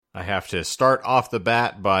I have to start off the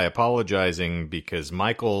bat by apologizing because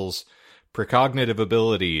Michael's precognitive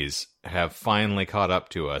abilities have finally caught up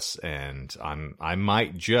to us, and I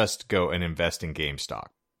might just go and invest in GameStop.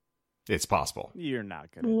 It's possible. You're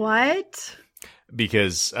not going to. What?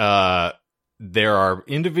 Because there are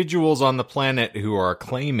individuals on the planet who are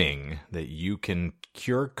claiming that you can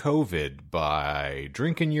cure COVID by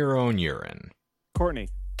drinking your own urine. Courtney,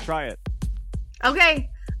 try it. Okay,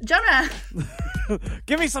 Jonah.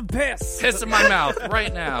 Give me some piss. Piss in my mouth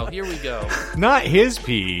right now. Here we go. Not his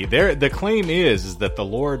pee. The claim is that the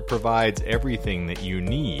Lord provides everything that you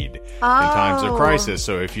need in times of crisis.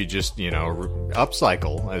 So if you just,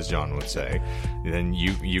 upcycle, as John would say, then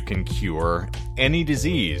you can cure any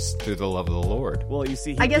disease through the love of the Lord. Well, you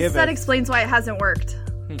see, I guess that explains why it hasn't worked.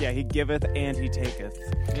 Yeah, he giveth and he taketh,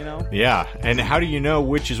 Yeah, and how do you know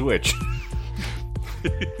which is which?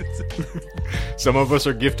 Some of us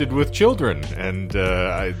are gifted with children, and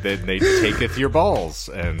they taketh your balls,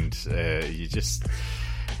 and you just...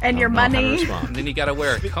 And your money. And then you gotta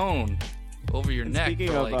wear a cone over your neck. Speaking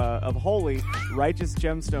of holy, Righteous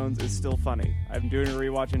Gemstones is still funny. I'm doing a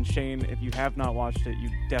rewatch, and Shane, if you have not watched it, you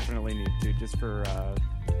definitely need to, just for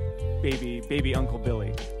baby Uncle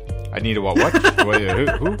Billy. I need to watch what? Wait,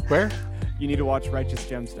 who? Where? You need to watch Righteous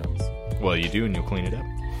Gemstones. Well, you do, and you'll clean it up.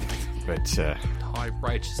 But I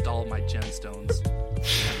righteous all my gemstones.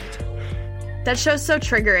 That show's so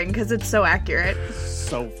triggering because it's so accurate.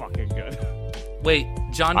 So fucking good. Wait,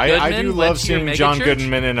 John Goodman? I do love seeing John megachurch?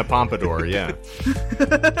 Goodman in a pompadour, yeah.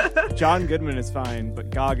 John Goodman is fine, but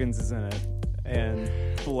Goggins is in it and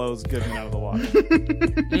blows Goodman out of the water.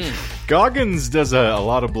 Goggins does a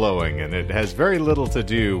lot of blowing, and it has very little to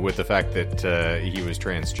do with the fact that he was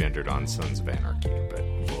transgendered on Sons of Anarchy. But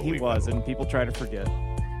he was, and people try to forget.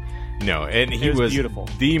 No, and he was beautiful.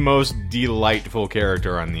 The most delightful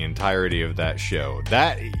character on the entirety of that show.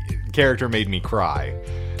 That character made me cry.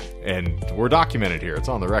 And we're documented here. It's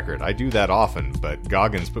on the record. I do that often, but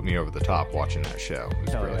Goggins put me over the top watching that show. It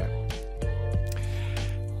was brilliant.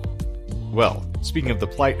 Well, speaking of the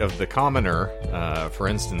plight of the commoner, for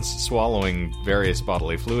instance, swallowing various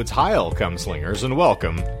bodily fluids, hi, Slingers, and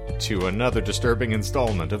welcome to another disturbing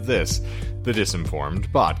installment of this, the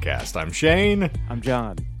Disinformed Podcast. I'm Shane. I'm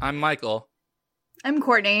John. I'm Michael. I'm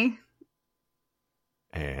Courtney.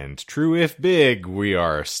 And true if big, we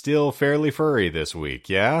are still fairly furry this week,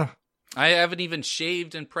 yeah? I haven't even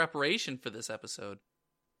shaved in preparation for this episode.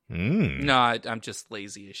 No, I'm just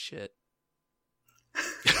lazy as shit.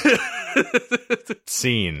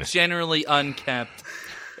 Scene. Generally unkempt.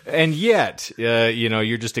 And yet,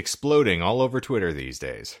 you're just exploding all over Twitter these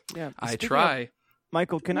days. Yeah, I try.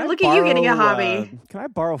 Michael, can I Look borrow, at you getting a hobby. Can I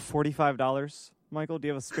borrow $45? Michael, do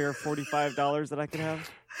you have a spare $45 that I can have?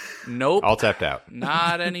 Nope. All tapped out.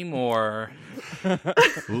 Not anymore.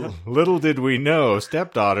 Little did we know,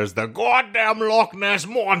 stepdaughter's the goddamn Loch Ness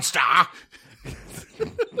Monster!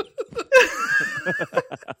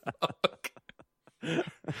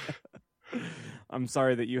 I'm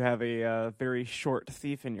sorry that you have a very short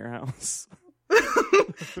thief in your house.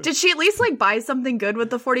 Did she at least buy something good with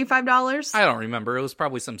the $45? I don't remember. It was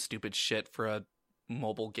probably some stupid shit for a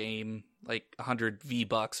mobile game, like 100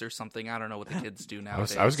 V-Bucks or something. I don't know what the kids do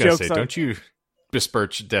nowadays. I was going to say, don't you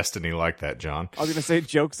besmirch Destiny like that, John? I was going to say,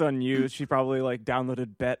 joke's on you. She probably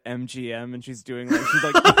downloaded Bet MGM and she's doing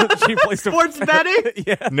she plays sports betting.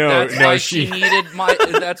 Yeah. That's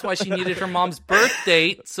why she needed her mom's birth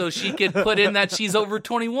date so she could put in that she's over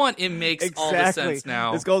 21. It makes all the sense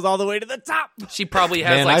now. This goes all the way to the top. She probably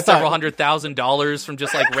has several $100,000 from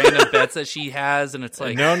just random bets that she has, and it's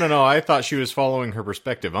like No. I thought she was following her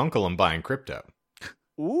prospective uncle and buying crypto.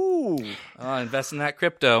 Ooh. Invest in that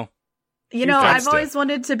crypto. I've always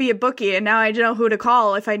wanted to be a bookie, and now I know who to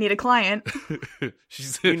call if I need a client. She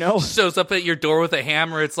shows up at your door with a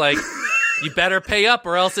hammer. It's like, you better pay up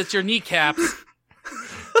or else it's your kneecaps.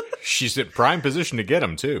 She's in prime position to get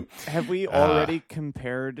them, too. Have we already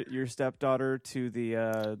compared your stepdaughter to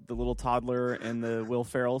the little toddler in the Will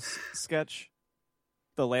Ferrell sketch?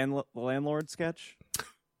 The landlord sketch?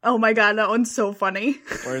 Oh my god, that one's so funny.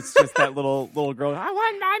 Where it's just that little girl, I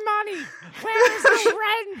want my money! Where's the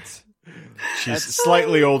rent? She's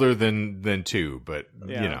slightly older than 2, but,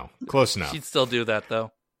 close enough. She'd still do that,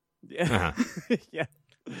 though. Yeah. Yeah.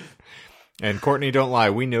 And Courtney, don't lie.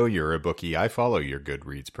 We know you're a bookie. I follow your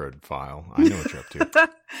Goodreads profile. I know what you're up to.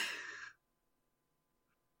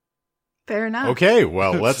 Fair enough. Okay,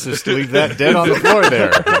 well, let's just leave that dead on the floor there.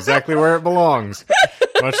 Exactly where it belongs.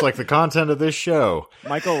 Much like the content of this show.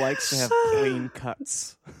 Michael likes to have clean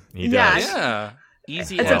cuts. He does. Yeah.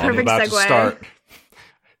 Easy. It's a perfect I'm about segue. to start.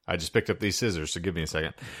 I just picked up these scissors, so give me a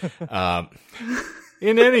second.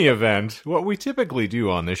 In any event, what we typically do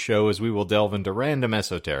on this show is we will delve into random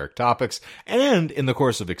esoteric topics, and in the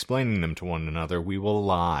course of explaining them to one another, we will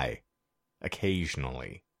lie.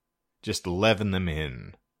 Occasionally. Just leaven them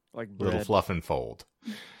in. Like little bread. fluff and fold.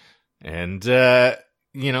 And,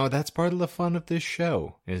 that's part of the fun of this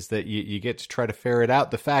show, is that you get to try to ferret out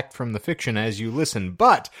the fact from the fiction as you listen,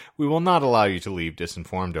 but we will not allow you to leave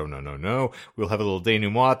disinformed. Oh, no. We'll have a little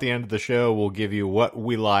denouement at the end of the show. We'll give you what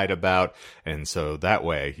we lied about, and so that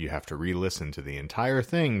way you have to re-listen to the entire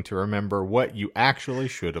thing to remember what you actually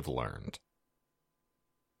should have learned.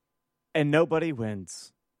 And nobody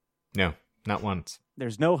wins. No, not once.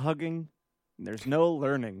 There's no hugging. There's no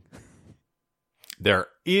learning. There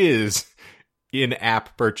is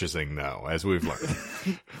in-app purchasing, though, as we've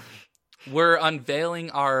learned. We're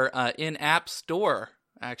unveiling our in-app store,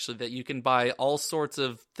 actually, that you can buy all sorts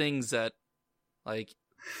of things that, like,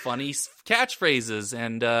 funny catchphrases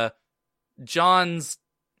and John's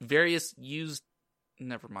various used...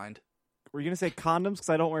 Never mind. Were you going to say condoms? Because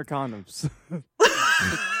I don't wear condoms.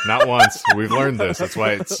 Not once. We've learned this. That's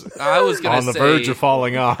why it's I was gonna on the verge of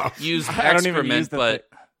falling off. Used I don't even use excrement, but...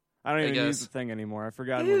 I don't even guess. use the thing anymore. I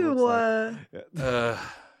forgot Ew. what it looks like.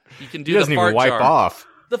 You can He do the doesn't even fart wipe jar. off.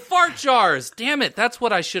 The fart jars! Damn it, that's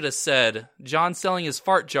what I should have said. John selling his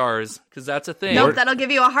fart jars, because that's a thing. Nope, that'll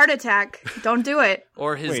give you a heart attack. Don't do it.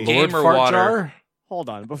 Or his Wait, Lord gamer fart water. jar? Hold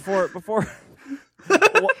on. Before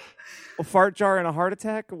a fart jar and a heart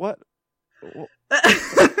attack? What?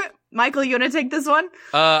 Michael, you want to take this one?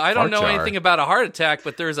 I don't Fart know jar. anything about a heart attack,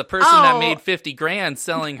 but there's a person that made $50,000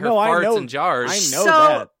 selling her No, I farts know- in jars. I know So-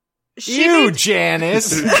 that. She You, made,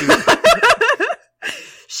 Janice!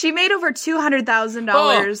 she made over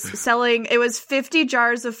 $200,000 selling. It was 50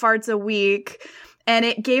 jars of farts a week, and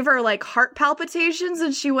it gave her like heart palpitations,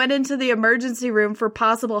 and she went into the emergency room for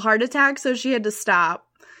possible heart attack, so she had to stop.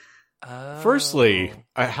 Firstly,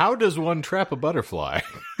 how does one trap a butterfly?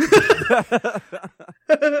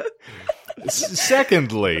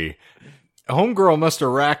 Secondly, homegirl must have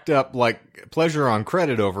racked up like pleasure on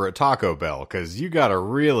credit over at Taco Bell, because you gotta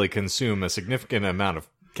really consume a significant amount of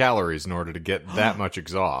calories in order to get that much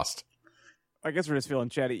exhaust. I guess we're just feeling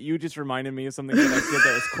chatty. You just reminded me of something that I did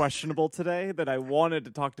that was questionable today that I wanted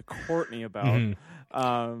to talk to Courtney about. But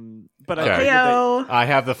I Okay. figured that- Heyo. I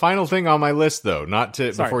have the final thing on my list, though, not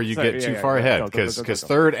to Sorry, before you sorry, get yeah, too yeah, far yeah. ahead, Go, because go.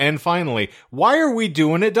 third and finally, why are we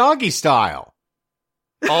doing it doggy style?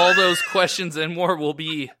 All those questions and more will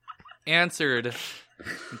be answered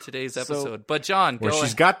in today's episode. But John, Where go she's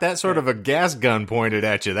ahead. got that sort of a gas gun pointed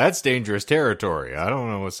at you. That's dangerous territory. I don't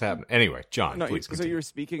know what's happening. Anyway, John, No, please so continue. you were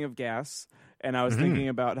speaking of gas, and I was thinking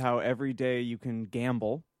about how every day you can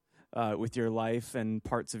gamble with your life and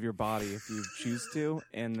parts of your body if you choose to.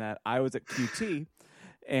 And that I was at QT,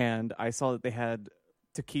 and I saw that they had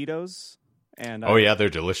taquitos. And Oh, yeah, they're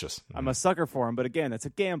delicious. I'm a sucker for them, but again, it's a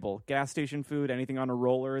gamble. Gas station food, anything on a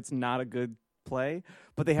roller, it's not a good play.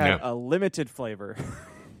 But they had a limited flavor.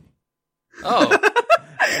 Oh,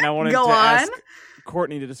 And I wanted Go to on. ask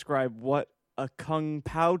Courtney to describe what a Kung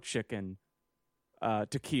Pao chicken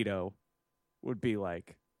taquito would be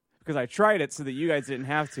like. Because I tried it so that you guys didn't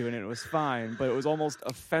have to, and it was fine, but it was almost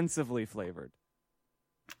offensively flavored.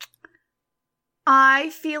 I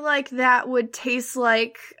feel like that would taste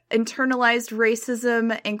like internalized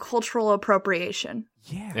racism and cultural appropriation.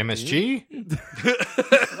 Yeah. MSG?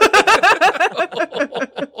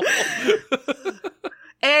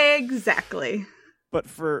 Exactly. But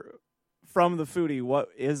from the foodie, what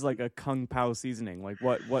is like a Kung Pao seasoning? Like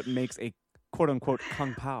what makes a quote unquote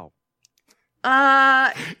Kung Pao?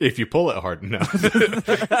 If you pull it hard enough.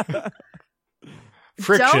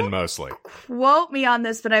 Friction, Don't mostly. Quote me on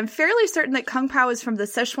this, but I'm fairly certain that Kung Pao is from the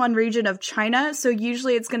Sichuan region of China, so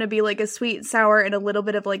usually it's going to be like a sweet, sour, and a little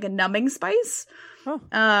bit of like a numbing spice. Huh.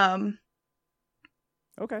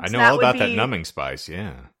 Okay. I know that all would about that be- numbing spice,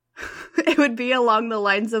 yeah. It would be along the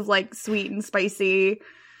lines of like sweet and spicy,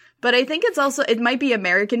 but I think it might be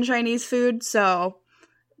American Chinese food, so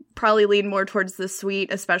probably lean more towards the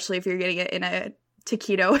sweet, especially if you're getting it in a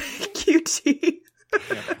taquito QT.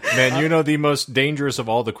 Man, you know the most dangerous of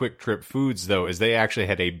all the quick trip foods, though, is they actually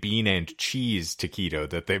had a bean and cheese taquito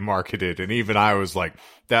that they marketed, and even I was like,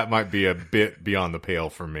 that might be a bit beyond the pale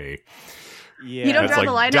for me. Yeah. You don't That's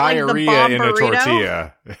draw like the line at like the diarrhea bomb in a burrito?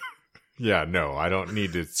 tortilla. Yeah, no, I don't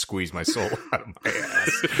need to squeeze my soul out of my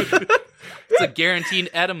ass. it's a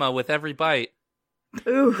guaranteed edema with every bite.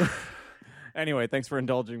 Ooh. Anyway, thanks for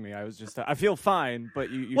indulging me. I was just I feel fine,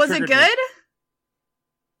 but you Was it triggered me.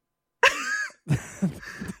 good?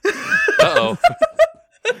 Uh-oh.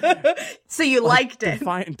 So you liked it.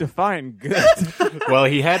 Define good. Well,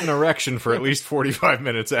 he had an erection for at least 45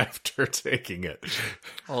 minutes after taking it.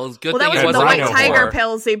 Well, it's good Well, that thing was it from the wasn't white Rhino tiger War.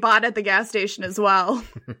 pills he bought at the gas station as well.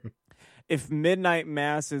 If Midnight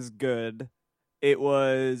Mass is good, it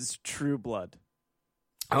was True Blood.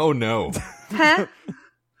 Oh, no. Huh?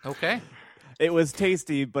 Okay. It was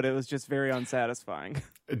tasty, but it was just very unsatisfying.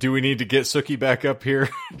 Do we need to get Suki back up here?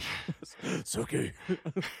 Suki.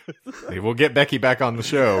 We'll get Becky back on the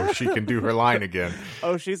show. She can do her line again.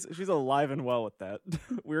 Oh, she's alive and well with that.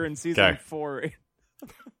 We're in season 4.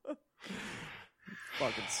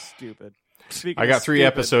 Fucking stupid. Speaking I got of 3 stupid,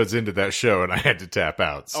 episodes into that show and I had to tap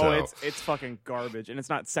out. So. Oh, it's fucking garbage, and it's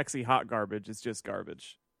not sexy hot garbage. It's just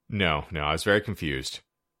garbage. No, I was very confused.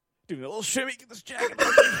 Dude, a little shimmy, get this jacket.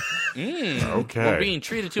 Okay. We're being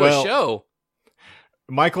treated to a show.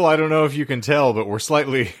 Michael, I don't know if you can tell, but we're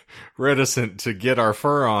slightly reticent to get our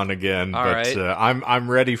fur on again. All but right. I'm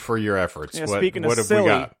ready for your efforts. Yeah, what speaking of what have silly, we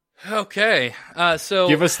got? Okay. So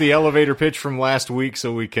Give us the elevator pitch from last week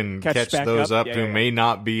so we can catch back those up Yeah, who yeah. may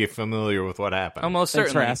not be familiar with what happened. almost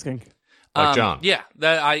Thanks certainly. for asking. Like John. Yeah,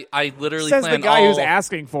 that I literally Says the planned guy all. who's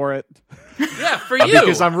asking for it. Yeah, for you.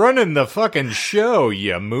 Because I'm running the fucking show,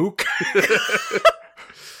 you mook.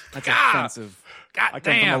 That's offensive. God I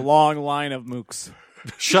come from damn. a long line of mooks.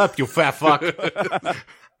 Shut up, you fat fuck.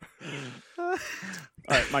 All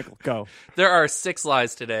right, Michael, go. There are 6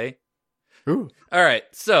 lies today. Ooh. All right.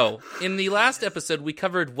 So, in the last episode, we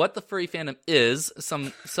covered what the furry fandom is,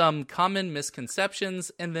 some common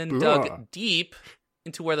misconceptions, and then dug deep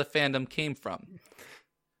into where the fandom came from.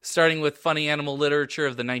 Starting with funny animal literature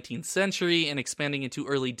of the 19th century and expanding into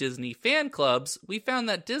early Disney fan clubs, we found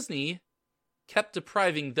that Disney kept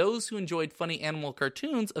depriving those who enjoyed funny animal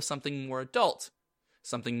cartoons of something more adult,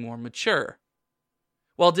 something more mature.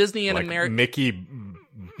 While Disney and Like America... Mickey's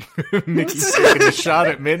taking a shot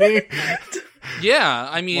at Minnie. Yeah,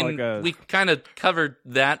 I mean, Like we kind of covered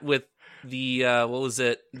that with the,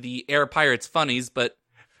 the Air Pirates funnies, but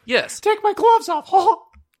yes. Take my gloves off.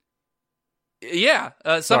 Yeah,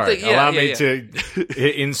 something, Sorry, yeah. allow yeah, me yeah.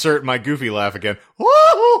 to insert my goofy laugh again.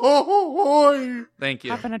 Thank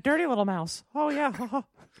you. I've been a dirty little mouse. Oh, yeah.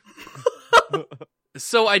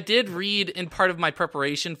 So I did read, in part of my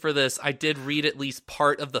preparation for this, I did read at least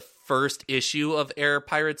part of the first issue of Air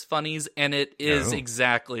Pirates Funnies, and it is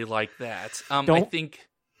exactly like that. I think...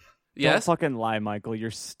 Yes? Don't fucking lie, Michael.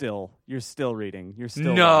 You're still reading. You're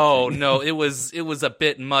still No, watching. no, it was a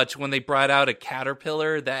bit much when they brought out a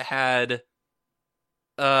caterpillar that had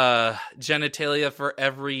genitalia for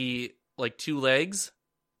every, 2 legs.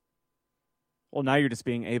 Well, now you're just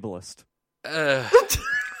being ableist.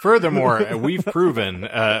 Furthermore, we've proven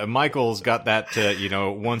Michael's got that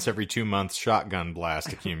once every 2 months shotgun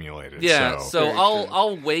blast accumulated. Yeah, so Very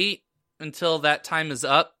I'll wait until that time is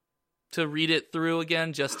up to read it through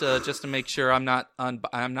again, just to make sure I'm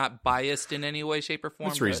not biased in any way, shape, or form.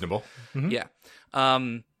 That's reasonable. Mhm. Yeah.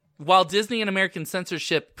 While Disney and American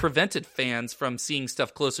censorship prevented fans from seeing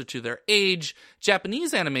stuff closer to their age,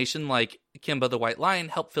 Japanese animation like Kimba the White Lion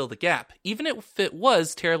helped fill the gap, even if it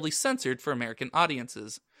was terribly censored for American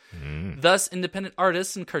audiences. Thus, independent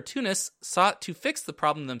artists and cartoonists sought to fix the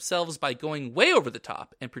problem themselves by going way over the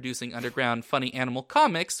top and producing underground funny animal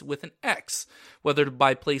comics with an X, whether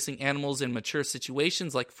by placing animals in mature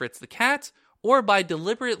situations like Fritz the Cat, or by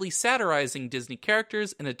deliberately satirizing Disney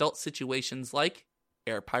characters in adult situations like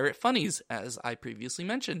Air Pirate Funnies, as I previously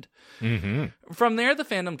mentioned. Mm-hmm. From there, the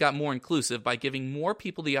fandom got more inclusive by giving more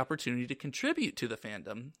people the opportunity to contribute to the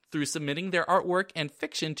fandom through submitting their artwork and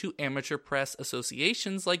fiction to amateur press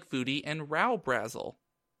associations like Voodie and Row Brazzle.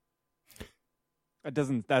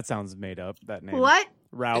 That sounds made up, that name. What?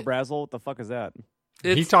 Row Brazzle? What the fuck is that?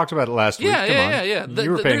 He talked about it last week. Yeah, Come on. yeah.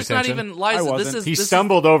 You were paying There's attention. not even lies. I This wasn't. is He this is-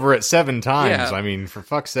 stumbled over it 7 times. Yeah. I mean, for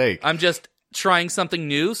fuck's sake. I'm just trying something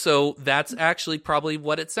new, so that's actually probably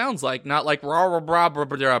what it sounds like, not like rah rah rah rah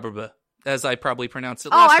rah rah rah, as I probably pronounced it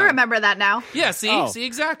Oh, last I time. remember that now. Yeah, see, Oh. see,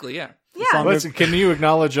 exactly, yeah. Yeah. Listen, can you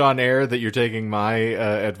acknowledge on air that you're taking my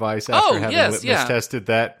advice after having litmus tested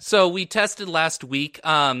that? So we tested last week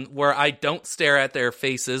where I don't stare at their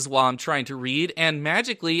faces while I'm trying to read, and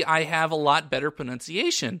magically I have a lot better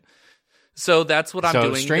pronunciation. So that's what I'm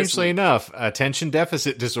doing. So strangely this week. enough, attention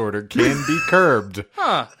deficit disorder can be curbed.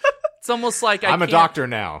 Huh. It's almost like I'm a can't- doctor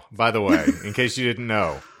now, by the way, in case you didn't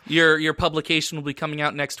know. Your publication will be coming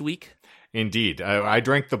out next week. Indeed. I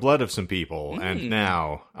drank the blood of some people, and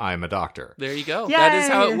now I'm a doctor. There you go. Yay. That is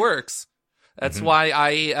how it works. That's Mm-hmm. why I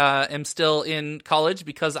am still in college,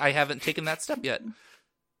 because I haven't taken that step yet.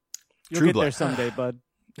 You'll True get there blood. someday, bud.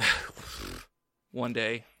 One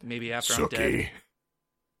day, maybe after I'm dead. Suki,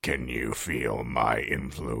 can you feel my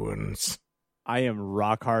influence? I am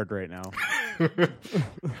rock hard right now.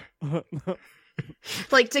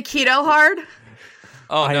 Like taquito hard?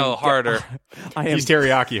 Oh, no, harder. He's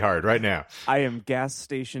teriyaki hard right now. I am gas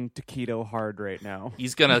station taquito hard right now.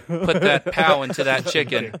 He's going to put that pow into that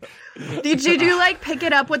chicken. Did you do like pick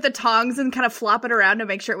it up with the tongs and kind of flop it around to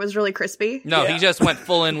make sure it was really crispy? No, he just went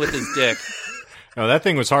full in with his dick. No, that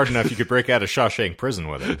thing was hard enough you could break out of Shawshank Prison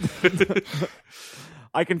with it.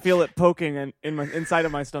 I can feel it poking inside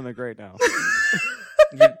of my stomach right now.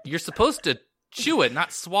 You're supposed to chew it,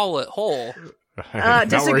 not swallow it whole.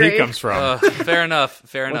 Not where he comes from. Fair enough.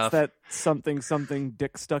 What's that something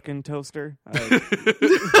dick stuck in toaster?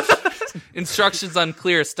 Instructions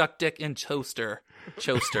unclear. Stuck dick in toaster.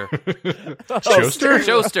 Choaster. Choaster?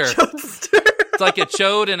 Choaster. It's like a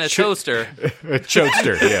chode and a toaster. A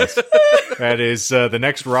choaster, yes. That is the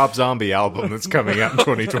next Rob Zombie album that's coming out in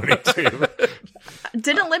 2022.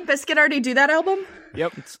 Didn't Limp Bizkit already do that album?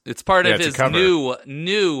 Yep. It's part of it's his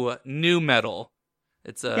new metal.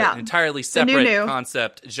 It's an entirely separate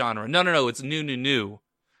concept genre. No. It's new.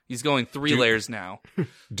 He's going 3 layers now.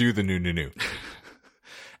 Do the new.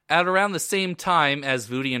 At around the same time as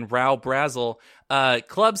Voodie and Rao Brazel,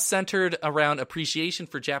 clubs centered around appreciation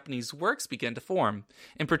for Japanese works began to form.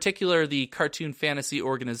 In particular, the Cartoon Fantasy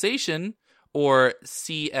Organization, or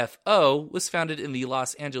CFO, was founded in the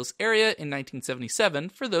Los Angeles area in 1977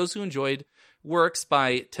 for those who enjoyed works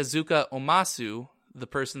by Tezuka Omasu, the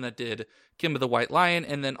person that did Kim of the White Lion,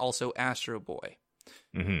 and then also Astro Boy.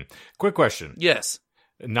 Mm-hmm. Quick question. Yes.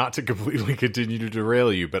 Not to completely continue to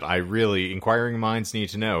derail you, but inquiring minds need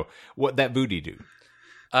to know what that booty do.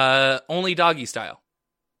 Only doggy style.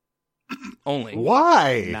 Only.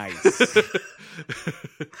 Why? Nice.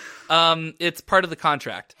 It's part of the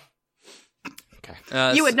contract.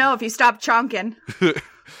 Okay. You would know if you stopped chonking.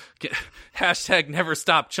 Hashtag never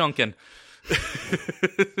stop chunking.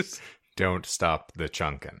 Don't stop the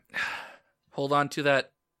chunkin'. Hold on to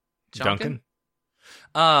that Duncan?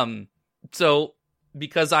 So,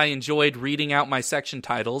 because I enjoyed reading out my section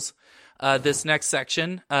titles, this next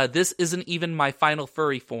section, this isn't even my final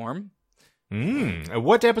furry form.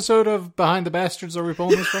 What episode of Behind the Bastards are we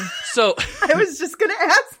pulling this from? So, I was just going to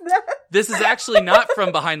ask that. This is actually not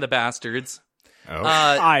from Behind the Bastards. Oh.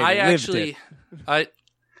 I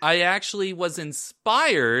actually was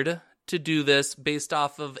inspired to do this based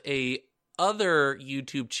off of a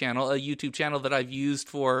YouTube channel that I've used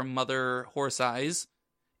for Mother Horse Eyes,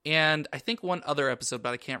 and I think one other episode,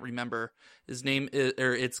 but I can't remember. His name is,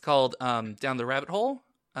 or it's called Down the Rabbit Hole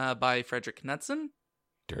by Frederick Knudsen.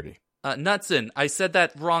 Dirty. Knudsen. I said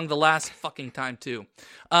that wrong the last fucking time too.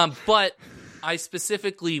 But I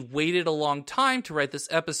specifically waited a long time to write this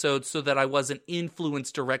episode so that I wasn't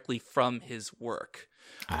influenced directly from his work.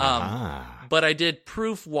 But I did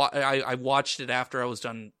I watched it after I was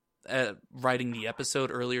done writing the episode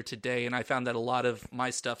earlier today, and I found that a lot of my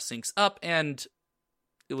stuff syncs up, and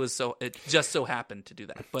it just so happened to do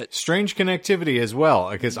that. But strange connectivity as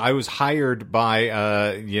well, because I was hired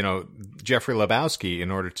by Jeffrey Lebowski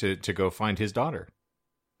in order to go find his daughter.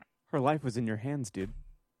 Her life was in your hands, dude.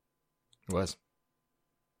 It was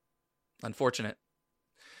unfortunate.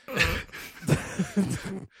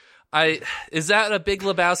 Is that a Big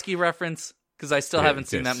Lebowski reference? Because I still haven't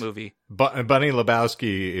seen that movie. Bunny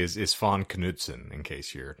Lebowski is Fawn Knudsen, in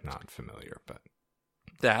case you're not familiar. But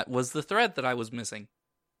that was the thread that I was missing.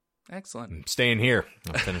 Excellent. I'm staying here.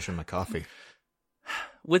 I'm finishing my coffee.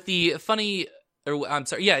 With the funny,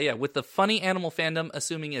 with the funny animal fandom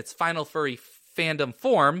assuming its final furry fandom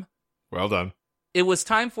form. Well done. It was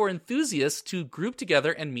time for enthusiasts to group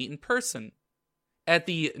together and meet in person. At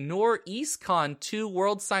the NorEastCon 2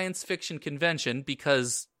 World Science Fiction Convention,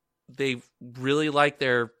 because they really like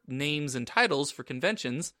their names and titles for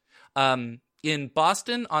conventions, in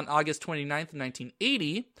Boston on August 29th,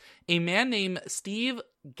 1980, a man named Steve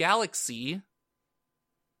Galaxy,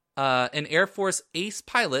 an Air Force ace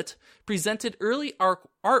pilot, presented early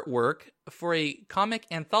artwork for a comic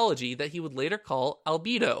anthology that he would later call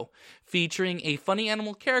Albedo, featuring a funny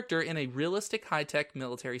animal character in a realistic high-tech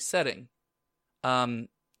military setting.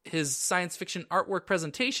 His science fiction artwork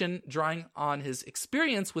presentation, drawing on his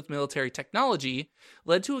experience with military technology,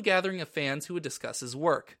 led to a gathering of fans who would discuss his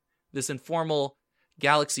work. This informal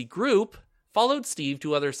Galaxy group followed Steve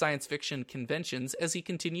to other science fiction conventions as he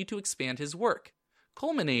continued to expand his work,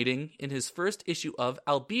 culminating in his first issue of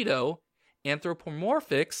Albedo,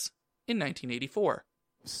 Anthropomorphics, in 1984.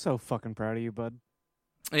 So fucking proud of you, bud.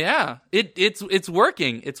 Yeah, it's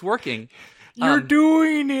working. It's working. You're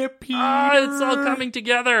doing it, Peter. It's all coming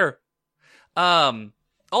together.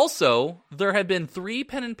 Also, there have been 3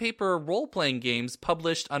 pen and paper role-playing games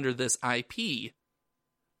published under this IP.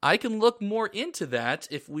 I can look more into that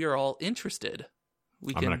if we are all interested.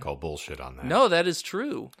 I'm going to call bullshit on that. No, that is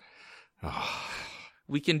true.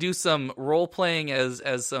 We can do some role playing as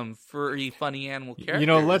some furry, funny animal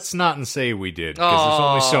characters. Let's not say we did, because there's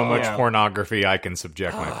only so much pornography I can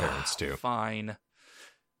subject my parents to. Fine.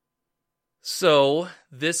 So,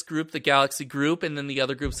 this group, the Galaxy Group, and then the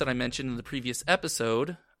other groups that I mentioned in the previous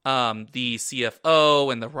episode, the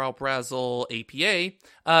CFO and the Raubrazel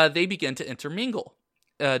APA, they begin to intermingle.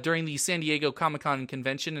 During the San Diego Comic-Con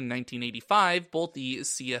convention in 1985, both the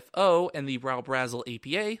CFO and the Raubrazel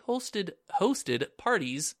APA hosted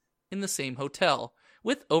parties in the same hotel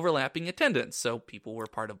with overlapping attendance, so people were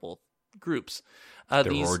part of both groups. There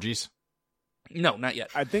were orgies? No, not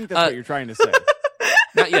yet. I think that's what you're trying to say.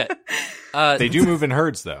 Not yet. They do move in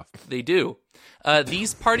herds, though. They do.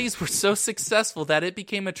 These parties were so successful that it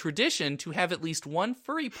became a tradition to have at least one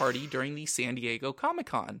furry party during the San Diego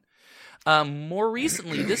Comic-Con. More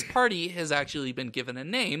recently, this party has actually been given a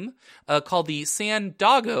name called the San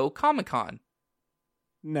Doggo Comic-Con.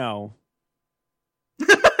 No.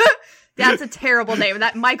 That's a terrible name.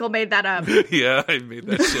 That Michael made that up. Yeah, I made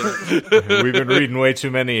that shit up. We've been reading way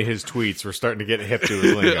too many of his tweets. We're starting to get hip to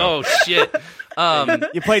his lingo. Oh, shit.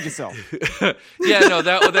 You played yourself. Yeah, no,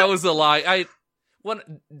 that was a lie.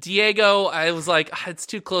 Diego, I was like, it's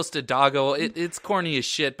too close to Doggo. It's corny as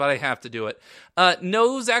shit, but I have to do it.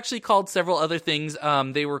 No's actually called several other things.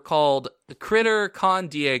 They were called Critter Con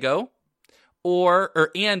Diego,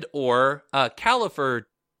 or Califer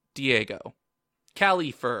Diego.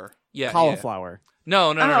 Califur. Yeah. Cauliflower.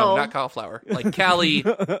 Yeah. No, not cauliflower. Like Cali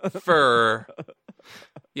fur.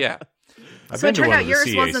 Yeah. So it turned out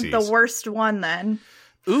yours wasn't the worst one then.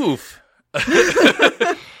 Oof.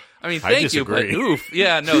 I mean, thank you, but oof.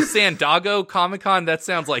 Yeah, no, San Doggo Comic-Con, that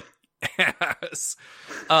sounds like ass.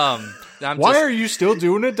 Why are you still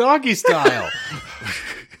doing a doggy style?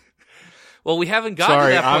 Well, we haven't gotten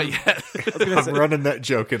to that point yet. I'm running that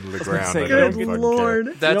joke into the ground. Good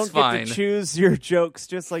Lord. That's you don't fine. Get to choose your jokes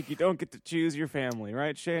just like you don't get to choose your family,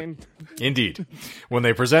 right, Shane? Indeed. When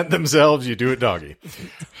they present themselves, you do it doggy.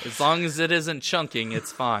 As long as it isn't chunking,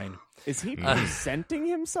 it's fine. Is he presenting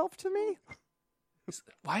himself to me?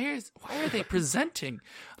 Why are they presenting?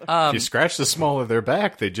 If you scratch the small of their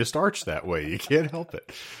back, they just arch that way. You can't help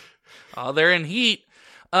it. Oh, they're in heat.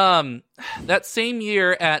 That same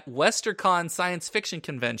year at WesterCon Science Fiction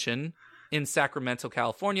Convention in Sacramento,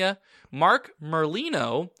 California, Mark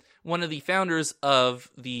Merlino, one of the founders of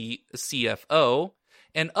the CFO,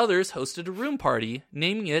 and others hosted a room party,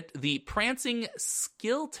 naming it the Prancing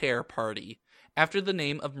Skilltear Party, after the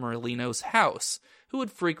name of Merlino's house, who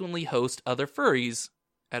would frequently host other furries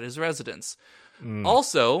at his residence.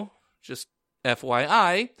 Also, just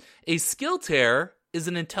FYI, a Skilltear is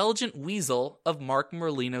an intelligent weasel of Mark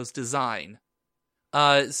Merlino's design.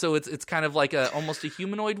 So it's kind of like almost a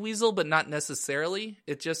humanoid weasel, but not necessarily.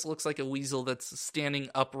 It just looks like a weasel that's standing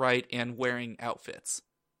upright and wearing outfits.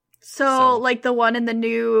 So like the one in the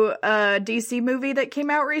new DC movie that came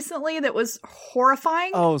out recently that was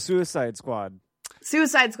horrifying? Oh, Suicide Squad.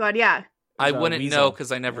 Suicide Squad, yeah. I wouldn't know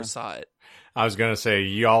because I never saw it. I was going to say,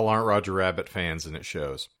 y'all aren't Roger Rabbit fans, and it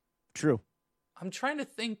shows. True. I'm trying to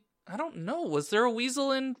think. I don't know. Was there a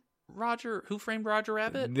weasel in Who Framed Roger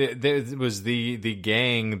Rabbit? There was the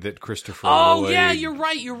gang that Christopher Lloyd... yeah, you're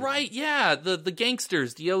right. Yeah, the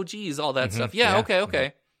gangsters, the OGs, all that stuff. Yeah,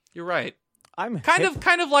 okay. You're right. I'm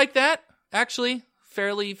kind of like that, actually.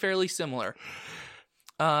 Fairly similar.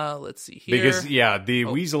 Let's see here. Because, the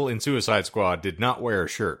weasel in Suicide Squad did not wear a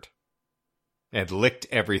shirt and licked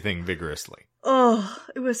everything vigorously. Oh,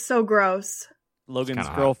 it was so gross. Logan's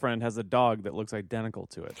girlfriend has a dog that looks identical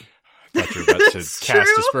to it. I thought you were about to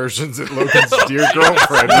cast aspersions at Logan's dear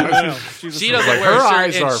girlfriend. She doesn't wear her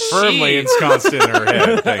a shirt. Eyes are firmly ensconced in her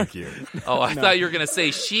head. Thank you. Oh, I thought you were going to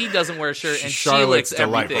say she doesn't wear a shirt and Charlotte's she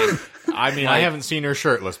licks everything. I mean, I haven't seen her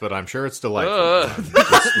shirtless, but I'm sure it's delightful.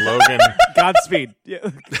 Just Logan. Godspeed. Yeah.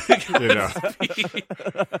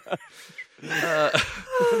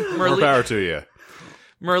 More power to you.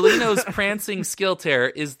 Merlino's Prancing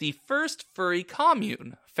Skilltear is the first furry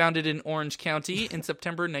commune founded in Orange County in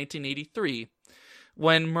September 1983,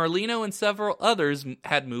 when Merlino and several others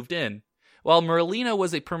had moved in. While Merlino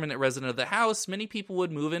was a permanent resident of the house, many people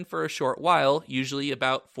would move in for a short while, usually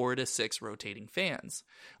about 4 to 6 rotating fans.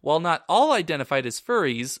 While not all identified as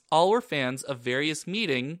furries, all were fans of various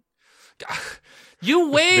meeting...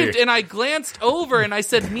 You waved and I glanced over and I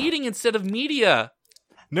said meeting instead of media.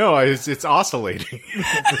 No, it's oscillating.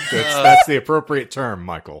 That's the appropriate term,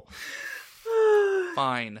 Michael.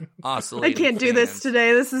 Fine. Oscillating. I can't do this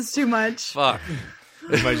today. This is too much. Fuck.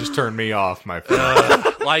 This might just turn me off, my friend.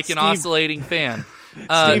 Like an oscillating fan.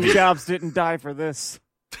 Steve Jobs didn't die for this.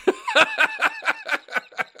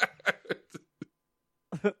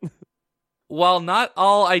 While not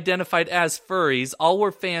all identified as furries, all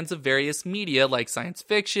were fans of various media like science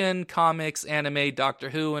fiction, comics, anime, Doctor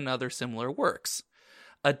Who, and other similar works.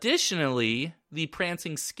 Additionally, the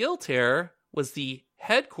Prancing Skilter was the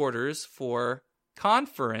headquarters for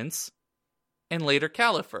Conference and later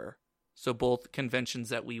Califer. So both conventions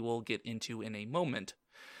that we will get into in a moment.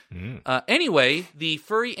 Anyway, the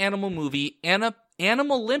furry animal movie Animal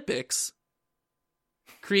Olympics,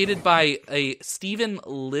 created by a Steven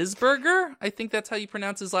Lisberger, I think that's how you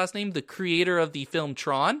pronounce his last name, the creator of the film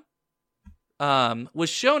Tron, was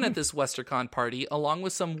shown at this WesterCon party along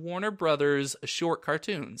with some Warner Brothers short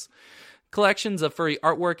cartoons. Collections of furry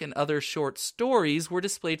artwork and other short stories were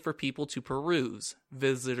displayed for people to peruse.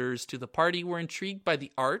 Visitors to the party were intrigued by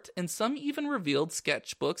the art, and some even revealed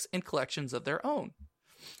sketchbooks and collections of their own.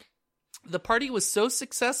 The party was so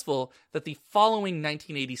successful that the following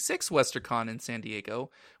 1986 WesterCon in San Diego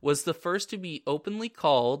was the first to be openly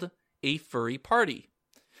called a furry party.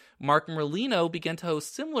 Mark Merlino began to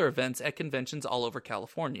host similar events at conventions all over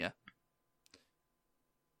California.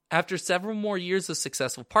 After several more years of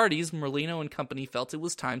successful parties, Merlino and company felt it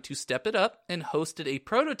was time to step it up and hosted a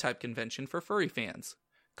prototype convention for furry fans.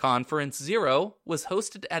 Conference Zero was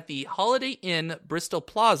hosted at the Holiday Inn Bristol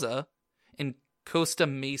Plaza in Costa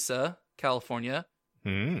Mesa, California,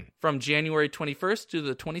 from January 21st to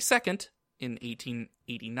the 22nd in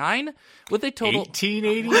 1889, with a total...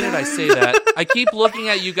 1889? Why did I say that? I keep looking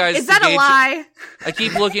at you guys Is that a lie? I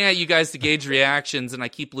keep looking at you guys to gauge reactions, and I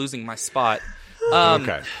keep losing my spot.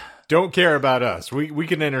 Okay. Don't care about us. We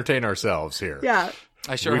can entertain ourselves here. Yeah.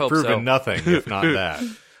 I sure We've hope proven so. nothing, if not that.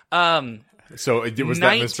 So it was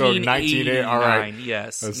that misspoke? 1989. All right.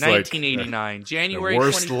 Yes. That's 1989. Like January the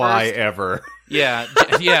worst 21st. lie ever. Yeah.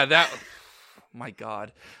 That... My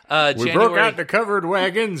God. We broke out the covered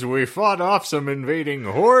wagons, we fought off some invading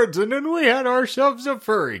hordes, and then we had ourselves a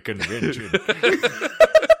furry convention.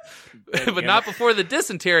 But not before the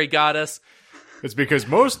dysentery got us. It's because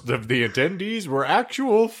most of the attendees were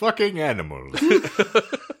actual fucking animals.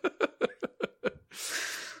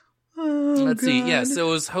 Let's see. Yeah, so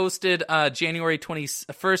it was hosted January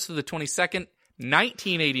 21st to the 22nd,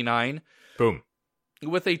 1989. Boom.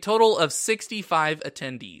 With a total of 65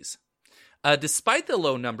 attendees. Despite the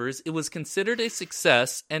low numbers, it was considered a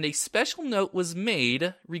success, and a special note was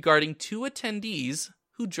made regarding 2 attendees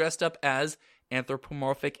who dressed up as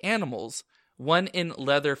anthropomorphic animals, one in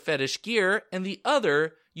leather fetish gear and the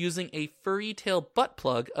other using a furry tail butt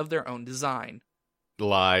plug of their own design.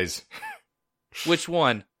 Lies. Which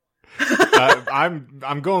one?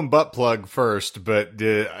 I'm going butt plug first, but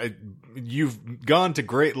you've gone to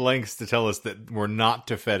great lengths to tell us that we're not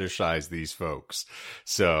to fetishize these folks.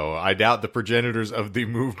 So I doubt the progenitors of the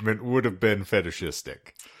movement would have been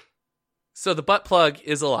fetishistic. So the butt plug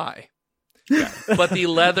is a lie. Yeah. But the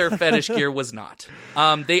leather fetish gear was not.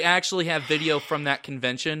 They actually have video from that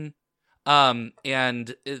convention,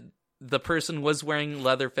 and the person was wearing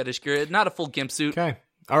leather fetish gear, not a full gimp suit. Okay.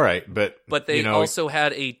 All right, but they also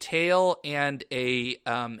had a tail and a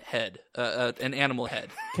head, an animal head.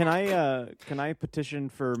 Can I petition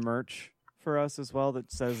for merch for us as well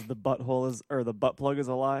that says the butthole is or the butt plug is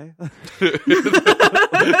a lie?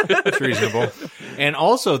 That's reasonable. And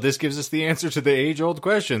also, this gives us the answer to the age-old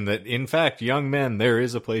question that, in fact, young men, there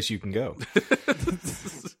is a place you can go.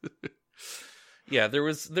 Yeah, there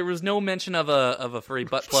was no mention of a furry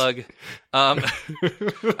butt plug.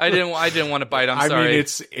 I didn't want to bite. I'm sorry. I mean,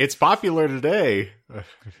 it's popular today.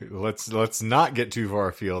 Let's not get too far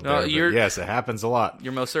afield there. But yes, it happens a lot.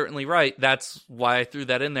 You're most certainly right. That's why I threw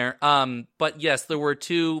that in there. But yes, there were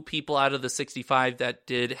 2 people out of the 65 that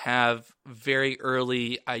did have very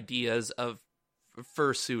early ideas of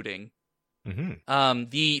fursuiting. Mm-hmm.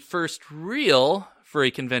 The first real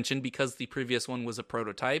furry convention, because the previous one was a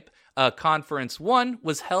prototype, Conference 1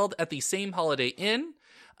 was held at the same Holiday Inn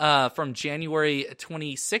from January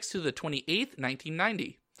 26th to the 28th,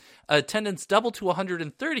 1990. Attendance doubled to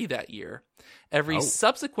 130 that year. Every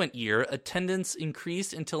subsequent year, attendance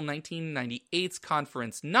increased until 1998's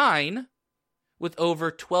Conference 9, with over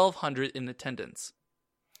 1,200 in attendance.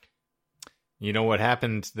 You know what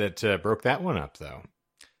happened that broke that one up, though?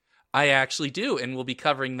 I actually do, and we'll be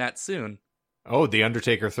covering that soon. Oh, the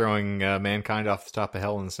Undertaker throwing mankind off the top of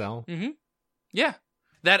Hell in a Cell? Mm-hmm. Yeah.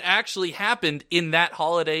 That actually happened in that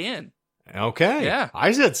Holiday Inn. Okay. Yeah.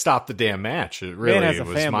 I said stop the damn match. It really Man has a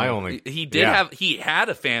was family. my only... He had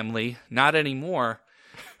a family, not anymore.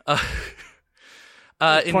 In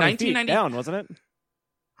 1990 down, wasn't it?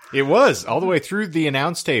 It was, all the way through the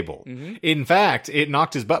announce table. Mm-hmm. In fact, it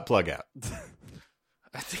knocked his butt plug out.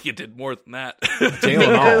 I think it did more than that. Tail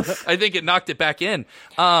and all. I think it knocked it back in.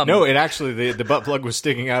 No, it actually, the butt plug was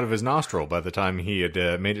sticking out of his nostril by the time he had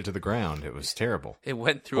made it to the ground. It was terrible. It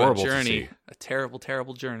went through Horrible a to journey, see. a terrible,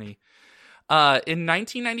 terrible journey. In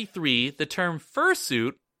 1993, the term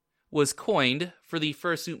fursuit was coined for the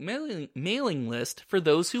fursuit mailing list for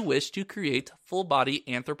those who wish to create full-body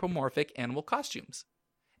anthropomorphic animal costumes.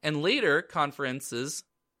 And later, conferences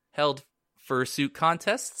held fursuit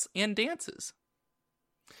contests and dances.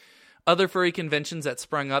 Other furry conventions that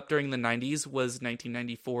sprung up during the 90s was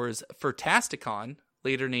 1994's Furtasticon,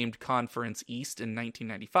 later named Conference East in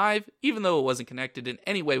 1995, even though it wasn't connected in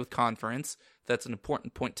any way with Conference. That's an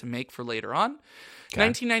important point to make for later on. Okay.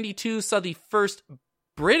 1992 saw the first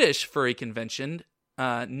British furry convention,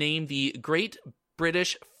 named the Great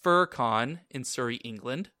British Fur Con in Surrey,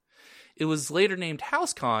 England. It was later named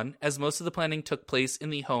HouseCon, as most of the planning took place in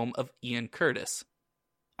the home of Ian Curtis.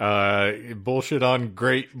 Bullshit on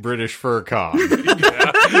Great British Fur Con.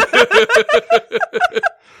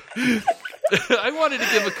 I wanted to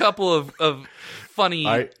give a couple of funny...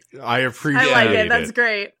 I appreciate it. I like it. That's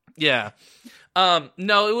great. Yeah.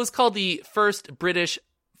 No, it was called the first British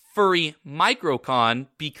Furry Microcon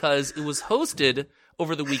because it was hosted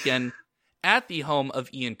over the weekend at the home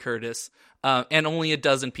of Ian Curtis, and only a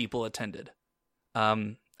dozen people attended.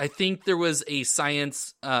 I think there was a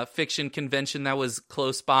science fiction convention that was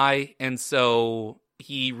close by, and so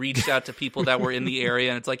he reached out to people that were in the area,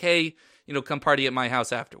 and it's like, hey, come party at my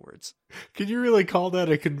house afterwards. Can you really call that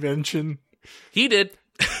a convention? He did.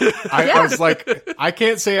 I was like, I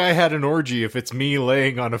can't say I had an orgy if it's me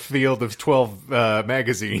laying on a field of 12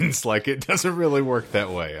 magazines. Like, it doesn't really work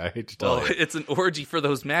that way. I hate to tell you. It's an orgy for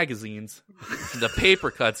those magazines. The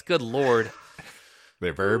paper cuts, good Lord.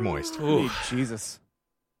 They're very moist. Ooh, Jesus.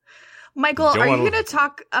 Michael, are you going to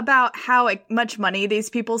talk about how much money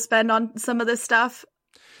these people spend on some of this stuff?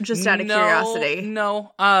 Just out of curiosity.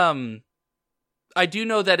 No. I do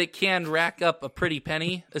know that it can rack up a pretty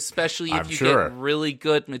penny, especially if you get really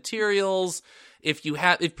good materials. If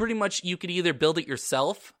pretty much you could either build it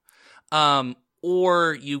yourself,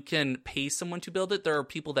 or you can pay someone to build it. There are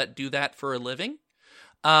people that do that for a living.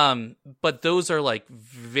 But those are like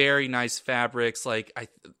very nice fabrics, like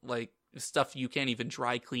stuff you can't even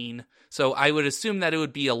dry clean. So I would assume that it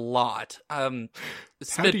would be a lot. How do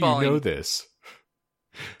you know this?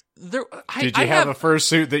 Did you have a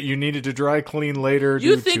fursuit that you needed to dry clean later?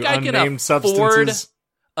 You think I can afford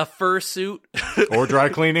a fursuit or dry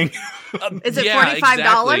cleaning? Is it $45?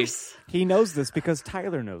 Exactly. He knows this because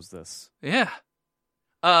Tyler knows this. Yeah.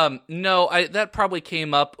 No, that probably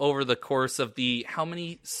came up over the course of how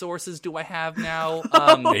many sources do I have now?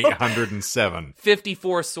 807.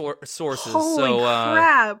 54 sources. Holy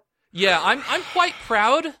crap. Yeah, I'm quite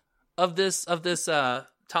proud of this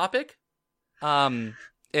topic.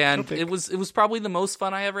 And it was probably the most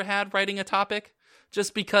fun I ever had writing a topic,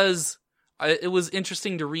 just because it was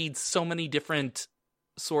interesting to read so many different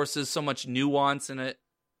sources, so much nuance in it.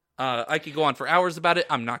 I could go on for hours about it.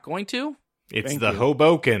 I'm not going to. It's the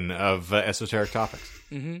Hoboken of esoteric topics.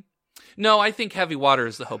 Mm-hmm. No, I think Heavy Water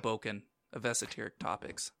is the Hoboken of esoteric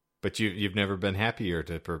topics. But you've never been happier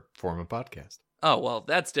to perform a podcast. Oh, well,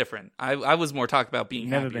 that's different. I was more talking about being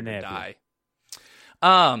happy to die.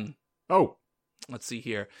 Let's see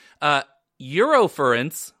here.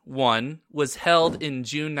 Eurofurence 1 was held in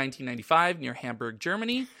June 1995 near Hamburg,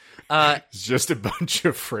 Germany. It's just a bunch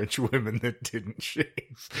of French women that didn't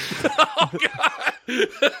shave. Oh, God.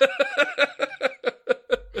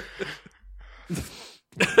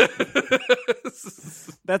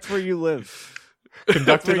 That's where you live.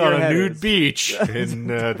 Conducted on a nude beach in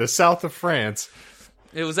the south of France.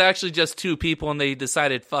 It was actually just two people, and they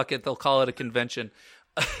decided, fuck it, they'll call it a convention.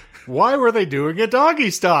 Why were they doing it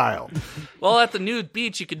doggy style? Well, at the nude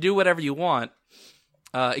beach, you could do whatever you want.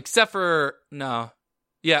 Except for, no.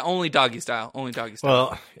 Yeah, only doggy style. Only doggy style.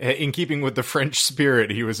 Well, in keeping with the French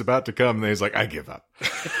spirit, he was about to come, and he's like, I give up.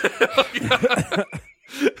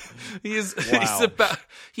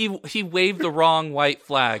 He waved the wrong white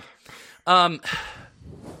flag. One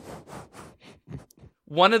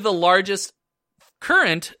of the largest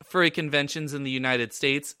current furry conventions in the United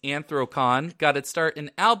States, Anthrocon, got its start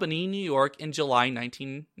in Albany, New York in July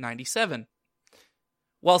 1997.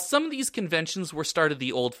 While some of these conventions were started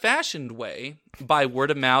the old-fashioned way, by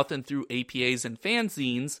word of mouth and through APAs and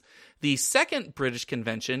fanzines, the second British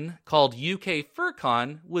convention, called UK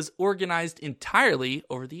FurCon, was organized entirely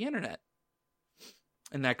over the internet.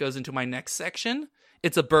 And that goes into my next section.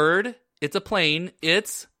 It's a bird, it's a plane,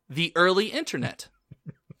 it's the early internet.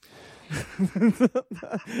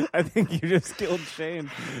 I think you just killed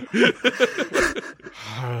Shane.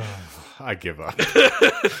 I give up.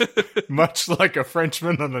 Much like a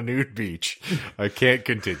Frenchman on a nude beach, I can't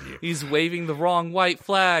continue. He's waving the wrong white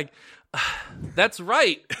flag. That's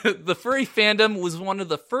right. The furry fandom was one of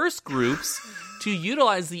the first groups to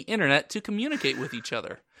utilize the internet to communicate with each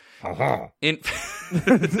other. Uh-huh.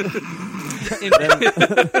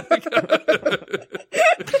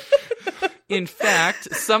 In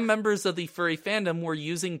fact, some members of the furry fandom were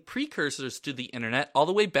using precursors to the internet all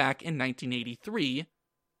the way back in 1983,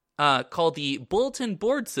 called the Bulletin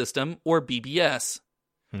Board System, or BBS.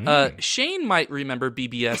 Shane might remember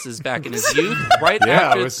BBS's back in his youth, right?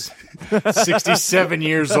 Yeah, I was 67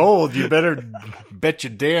 years old. You better bet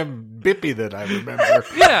your damn bippy that I remember.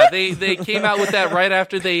 Yeah, they came out with that right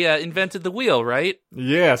after they invented the wheel, right?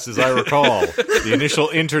 Yes, as I recall. The initial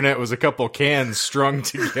internet was a couple cans strung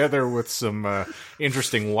together with some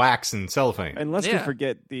interesting wax and cellophane. And let's not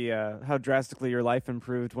forget the how drastically your life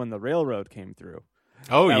improved when the railroad came through.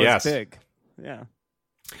 Oh, that yes. was big. Yeah.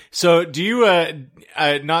 So do you,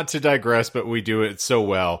 not to digress, but we do it so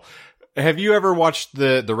well. Have you ever watched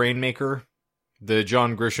the Rainmaker, the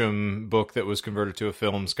John Grisham book that was converted to a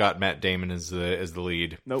film? It's got Matt Damon as the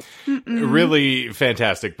lead. Nope. Really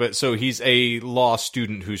fantastic. But so he's a law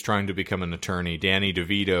student who's trying to become an attorney. Danny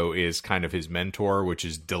DeVito is kind of his mentor, which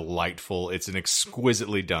is delightful. It's an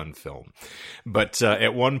exquisitely done film. But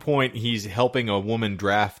at one point, he's helping a woman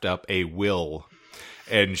draft up a will.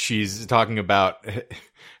 And she's talking about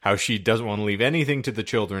how she doesn't want to leave anything to the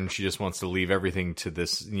children. She just wants to leave everything to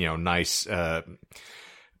this, nice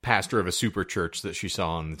pastor of a super church that she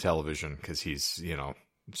saw on the television because he's,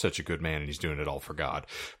 such a good man and he's doing it all for God.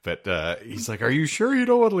 But he's like, are you sure you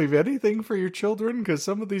don't want to leave anything for your children? Because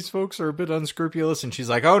some of these folks are a bit unscrupulous. And she's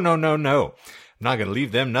like, oh, no. I'm not going to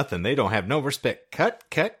leave them nothing. They don't have no respect. Cut.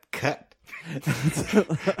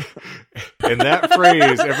 And that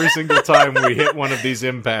phrase, every single time we hit one of these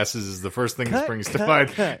impasses, is the first thing that springs to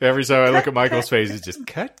mind. Every time I look at Michael's face, it's just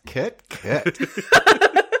cut.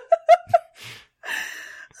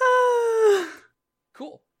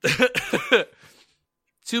 Cool.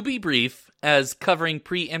 To be brief, as covering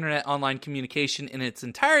pre-internet online communication in its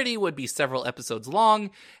entirety would be several episodes long,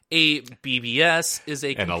 a BBS is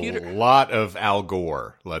a computer... And a lot of Al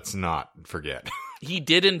Gore, let's not forget. He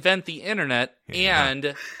did invent the internet,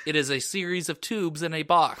 and it is a series of tubes in a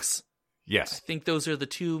box. Yes. I think those are the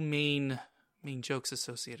two main jokes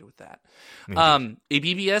associated with that. Mm-hmm. A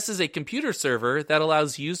BBS is a computer server that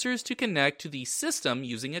allows users to connect to the system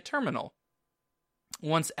using a terminal.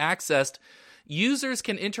 Once accessed, users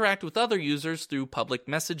can interact with other users through public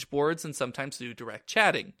message boards and sometimes through direct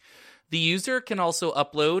chatting. The user can also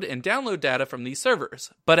upload and download data from these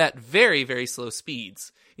servers, but at very, very slow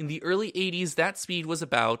speeds. In the early 80s, that speed was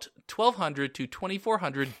about 1,200 to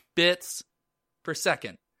 2,400 bits per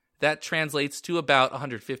second. That translates to about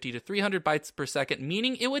 150 to 300 bytes per second,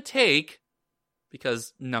 meaning it would take,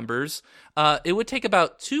 because numbers, it would take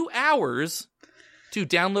about 2 hours to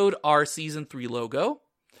download our Season 3 logo,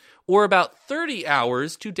 or about 30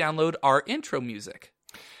 hours to download our intro music.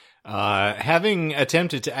 Having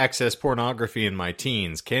attempted to access pornography in my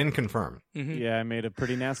teens, can confirm. Mm-hmm. Yeah, I made a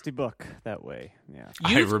pretty nasty book that way. Yeah,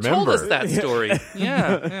 You've I remember. told us that story.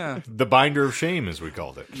 Yeah. The binder of shame, as we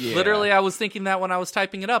called it. Yeah. Literally, I was thinking that when I was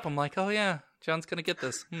typing it up. I'm like, oh yeah, John's gonna get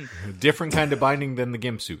this. Different kind of binding than the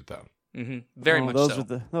gimp suit, though. Mm-hmm. Very much those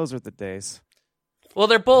so. Those are the days. Well,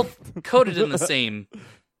 they're both coated in the same.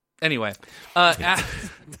 Anyway,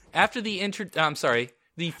 after the I'm sorry.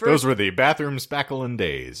 Those were the bathroom spackling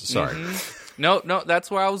days. Sorry. Mm-hmm. No,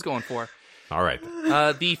 that's where I was going for. All right.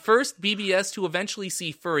 The first BBS to eventually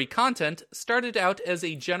see furry content started out as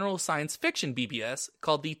a general science fiction BBS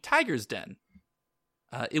called the Tiger's Den.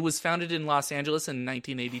 It was founded in Los Angeles in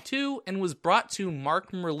 1982 and was brought to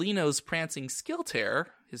Mark Merlino's Prancing Skilltear,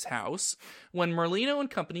 his house, when Merlino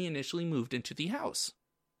and company initially moved into the house.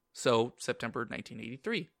 So, September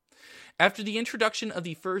 1983. After the introduction of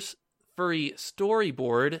the first furry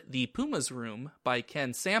storyboard, The Puma's Room, by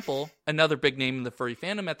Ken Sample, another big name in the furry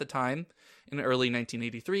fandom at the time, in early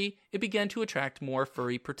 1983, it began to attract more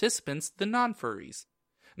furry participants than non-furries.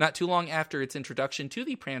 Not too long after its introduction to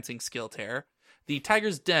the Prancing Skilltear, the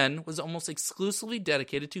Tiger's Den was almost exclusively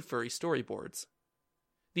dedicated to furry storyboards.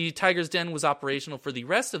 The Tiger's Den was operational for the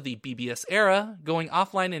rest of the BBS era, going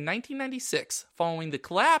offline in 1996, following the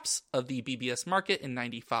collapse of the BBS market in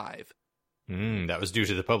 95. That was due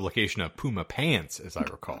to the publication of Puma Pants, as I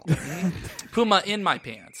recall. Puma in my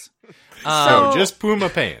pants. So just Puma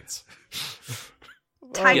Pants.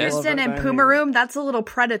 Tiger's Den and Puma Room, that's a little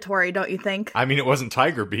predatory, don't you think? I mean, it wasn't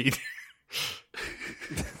Tiger Beat.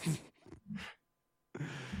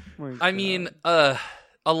 I mean, a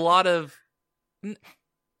lot of.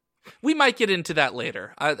 We might get into that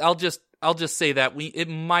later. I'll just say that it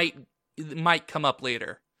might come up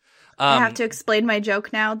later. I have to explain my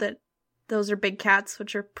joke now that those are big cats,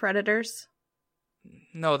 which are predators.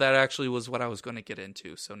 No, that actually was what I was going to get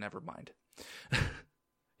into, so never mind.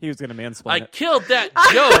 He was going to mansplain I it. killed that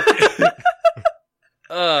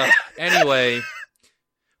joke! Anyway,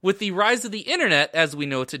 with the rise of the internet as we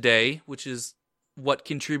know today, which is what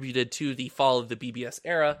contributed to the fall of the BBS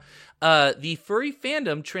era, the furry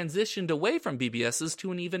fandom transitioned away from BBSs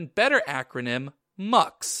to an even better acronym,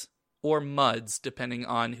 MUCs, or MUDs, depending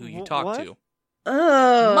on who you talk to.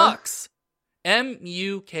 MUCs.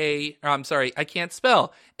 M-U-K, I'm sorry, I can't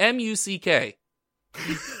spell. M-U-C-K.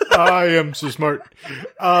 I am so smart.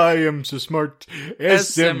 I am so smart.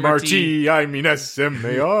 S-M-R-T. I mean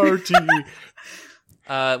S-M-A-R-T.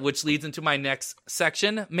 Which leads into my next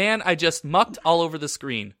section. Man, I just mucked all over the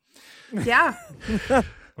screen. Yeah.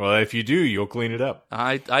 Well, if you do, you'll clean it up.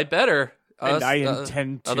 I better. And I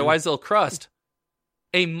intend to. Otherwise, it'll crust.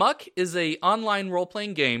 A muck is a online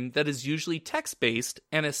role-playing game that is usually text-based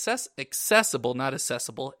and accessible, not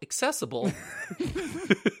accessible, accessible.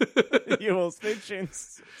 You will spit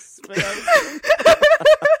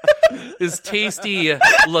Is tasty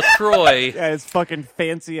LaCroix. Yeah, it's fucking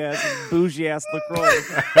fancy-ass, bougie-ass LaCroix.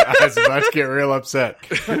 I was about to get real upset.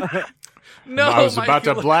 No, I was Mikey about to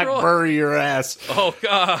LaCroix. blackberry your ass. Oh,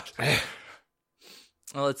 God.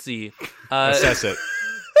 Well, let's see. Assess it,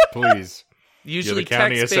 please. Usually You're the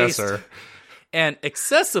county text-based assessor. and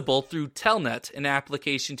accessible through Telnet, an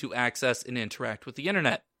application to access and interact with the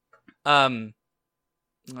internet.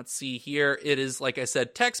 Let's see here. It is, like I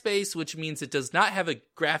said, text-based, which means it does not have a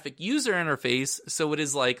graphic user interface, so it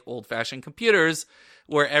is like old-fashioned computers,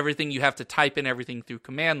 where everything you have to type in everything through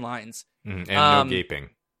command lines. And no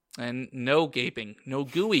gaping. And no gaping. No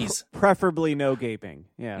GUIs. Preferably no gaping.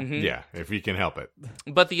 Yeah. Mhm. Yeah, if you can help it.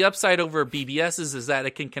 But the upside over BBSs is that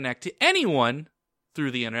it can connect to anyone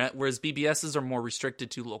through the internet, whereas BBSs are more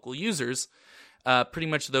restricted to local users, pretty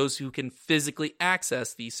much those who can physically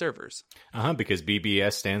access these servers. Because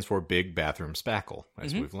BBS stands for Big Bathroom Spackle,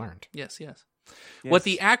 as we've learned. Yes. What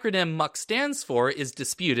the acronym MUC stands for is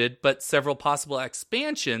disputed, but several possible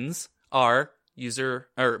expansions are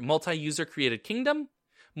multi-user created kingdom,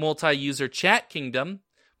 multi-user chat kingdom,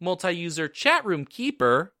 multi-user chat room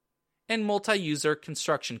keeper, and multi-user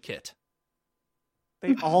construction kit.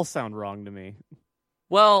 They all sound wrong to me.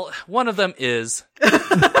 Well, one of them is.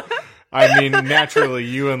 I mean, naturally,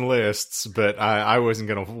 you enlists, but I wasn't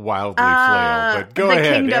going to wildly flail. But go ahead.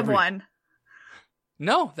 The kingdom one.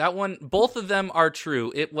 No, that one, both of them are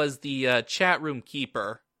true. It was the chat room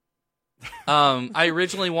keeper. I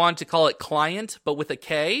originally wanted to call it client, but with a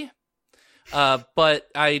K. But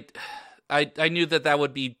I knew that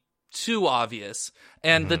would be too obvious.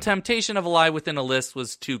 And the temptation of a lie within a list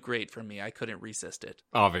was too great for me. I couldn't resist it.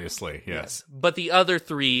 Obviously, yes. But the other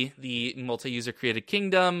three, the multi-user created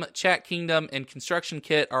kingdom, chat kingdom, and construction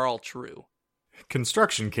kit are all true.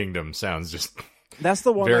 Construction Kingdom sounds just That's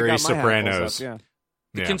the one very that got my Sopranos. hackles up,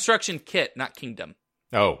 The Yeah. construction kit, not kingdom.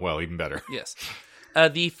 Oh, well, even better. Yes.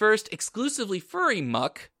 The first exclusively furry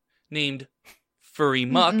muck, named Furry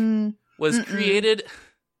Muck, was created...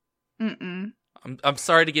 I'm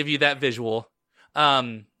sorry to give you that visual.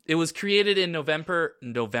 It was created in November.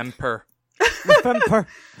 yeah.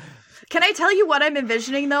 Can I tell you what I'm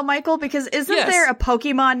envisioning, though, Michael? Because isn't Yes. there a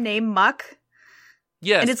Pokemon named Muck?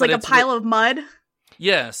 Yes. And it's but like a pile of mud?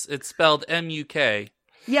 Yes, it's spelled M-U-K.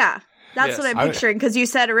 Yeah. That's Yes. what I'm picturing, because you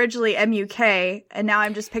said originally M-U-K, and now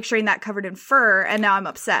I'm just picturing that covered in fur, and now I'm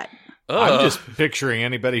upset. I'm just picturing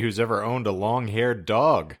anybody who's ever owned a long-haired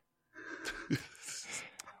dog.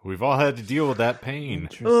 We've all had to deal with that pain.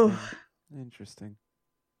 Interesting.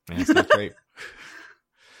 That's not great.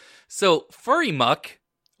 So, Furry Muck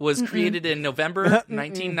was created in November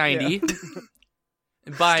 1990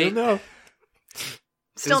 by... Still no.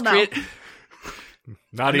 Still no.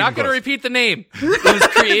 Not I'm not going to repeat the name. It was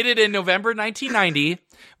created in November 1990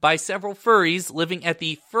 by several furries living at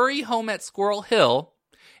the Furry Home at Squirrel Hill,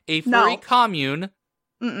 a furry commune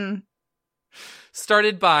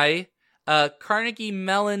started by Carnegie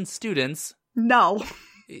Mellon students. No.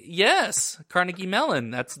 Yes, Carnegie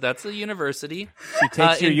Mellon. That's a university. She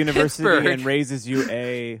takes your in university Pittsburgh. and raises you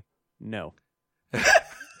a no.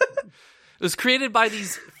 It was created by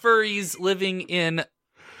these furries living in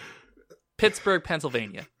Pittsburgh,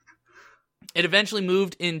 Pennsylvania. It eventually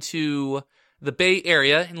moved into the Bay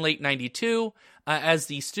Area in late 92 as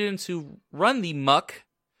the students who run the muck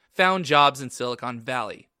found jobs in Silicon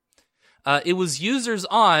Valley. It was users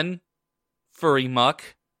on Furry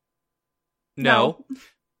Muck. No.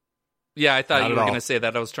 Yeah, I thought you were going to say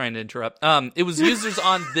that. I was trying to interrupt. It was users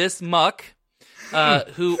on this muck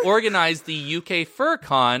who organized the UK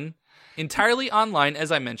FurCon entirely online,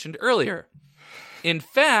 as I mentioned earlier. In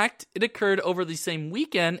fact, it occurred over the same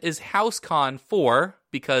weekend as HouseCon 4,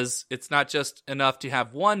 because it's not just enough to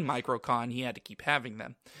have one microcon, he had to keep having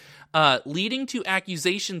them. Leading to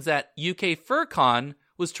accusations that UK FurCon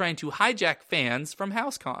was trying to hijack fans from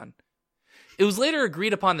HouseCon. It was later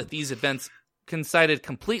agreed upon that these events coincided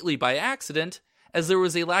completely by accident, as there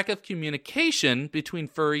was a lack of communication between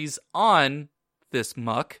furries on this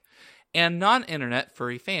muck and non-internet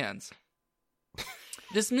furry fans.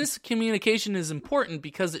 This miscommunication is important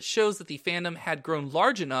because it shows that the fandom had grown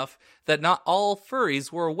large enough that not all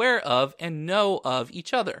furries were aware of and know of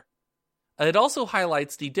each other. It also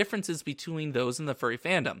highlights the differences between those in the furry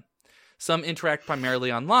fandom. Some interact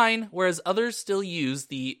primarily online, whereas others still use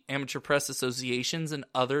the amateur press associations and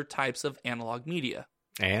other types of analog media.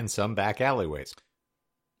 And some back alleyways.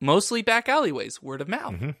 Mostly back alleyways, word of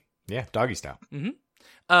mouth. Mm-hmm. Yeah, doggy style.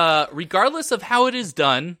 Mm-hmm. Regardless of how it is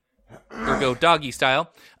done, or go doggy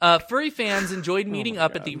style, furry fans enjoyed meeting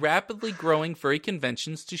up at the rapidly growing furry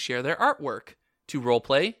conventions to share their artwork, to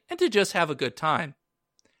roleplay, and to just have a good time.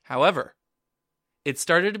 However, it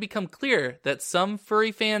started to become clear that some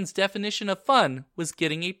furry fans' definition of fun was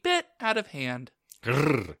getting a bit out of hand.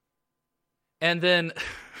 Grrr. And then,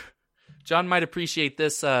 John might appreciate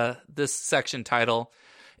this section title.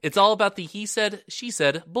 It's all about the he said, she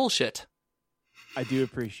said bullshit. I do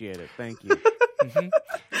appreciate it. Thank you. Mm-hmm.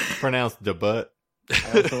 Pronounced da butt.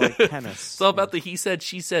 I also like tennis. It's all about the he said,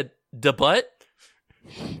 she said da butt.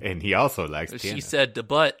 And he also likes She tennis. said da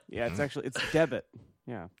butt. Yeah, it's debit.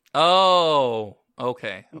 Yeah. Oh,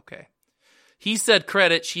 okay. He said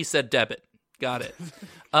credit, she said debit. Got it.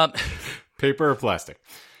 Paper or plastic?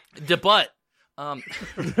 Da butt. I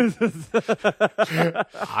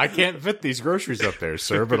can't fit these groceries up there,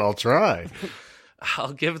 sir, but I'll try.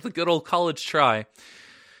 I'll give it the good old college try.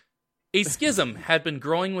 A schism had been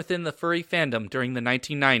growing within the furry fandom during the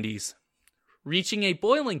 1990s, reaching a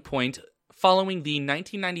boiling point following the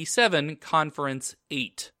 1997 Conference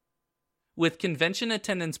 8. With convention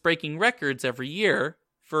attendance breaking records every year,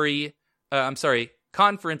 Conference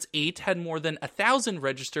 8 had more than 1,000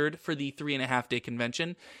 registered for the 3.5-day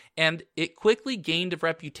convention, and it quickly gained a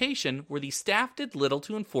reputation where the staff did little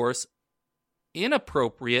to enforce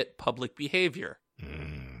inappropriate public behavior.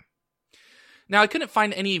 Now, I couldn't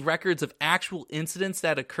find any records of actual incidents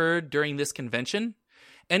that occurred during this convention.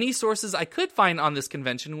 Any sources I could find on this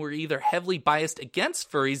convention were either heavily biased against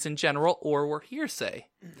furries in general or were hearsay.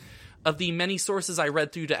 Of the many sources I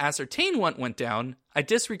read through to ascertain what went down, I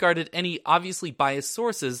disregarded any obviously biased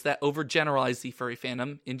sources that overgeneralize the furry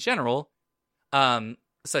fandom in general,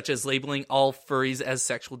 such as labeling all furries as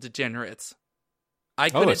sexual degenerates. I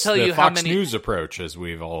couldn't tell you how many. Fox News approach, as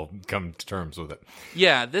we've all come to terms with it.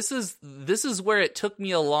 Yeah, this is where it took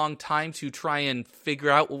me a long time to try and figure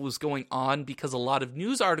out what was going on, because a lot of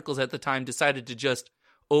news articles at the time decided to just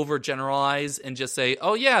overgeneralize and just say,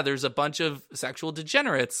 "Oh yeah, there's a bunch of sexual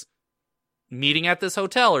degenerates meeting at this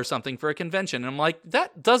hotel or something for a convention." And I'm like,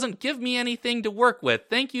 that doesn't give me anything to work with.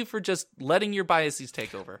 Thank you for just letting your biases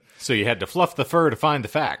take over. So you had to fluff the fur to find the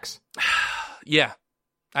facts. Yeah.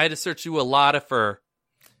 I had to search through a lot of fur.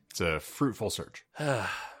 It's a fruitful search.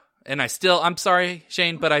 And I'm sorry,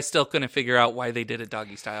 Shane, but I still couldn't figure out why they did it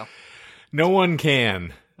doggy style. No one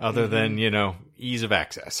can, other than, ease of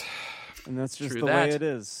access. And that's just True the that. way it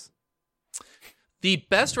is. The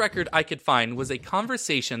best record I could find was a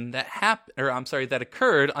conversation that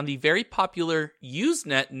occurred on the very popular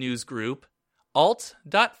Usenet news group,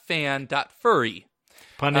 alt.fan.furry.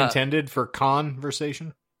 Pun intended for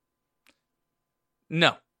conversation?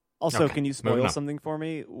 No. Also, Okay, can you moving spoil on. something for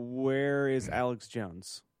me? Where is Alex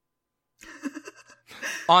Jones?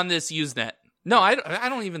 On this Usenet. No, I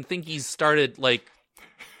don't even think he's started,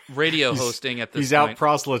 radio hosting at this He's point. out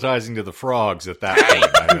proselytizing to the frogs at that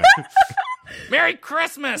point. Merry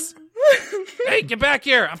Christmas! Hey, get back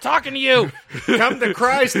here! I'm talking to you! Come to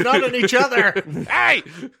Christ, not at each other. Hey!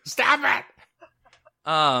 Stop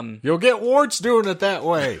it. You'll get warts doing it that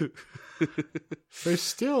way. They're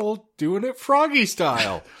still doing it froggy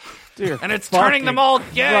style. Dear And it's turning them all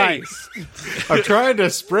gay! I'm trying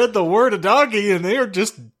to spread the word of doggy, and they're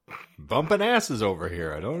just bumping asses over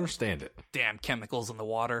here. I don't understand it. Damn chemicals in the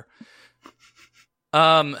water.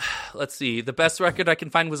 Let's see. The best record I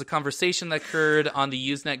can find was a conversation that occurred on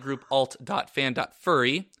the Usenet group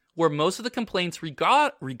alt.fan.furry, where most of the complaints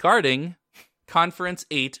regarding Conference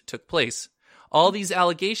 8 took place. All these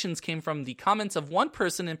allegations came from the comments of one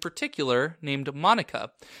person in particular named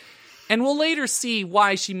Monica. And we'll later see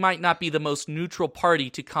why she might not be the most neutral party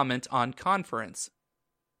to comment on Conference.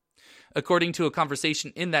 According to a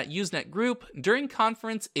conversation in that Usenet group, during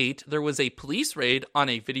Conference 8, there was a police raid on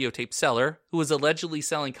a videotape seller who was allegedly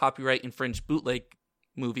selling copyright-infringed bootleg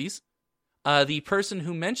movies. The person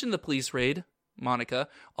who mentioned the police raid, Monica,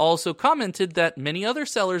 also commented that many other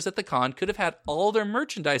sellers at the con could have had all their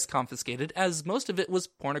merchandise confiscated, as most of it was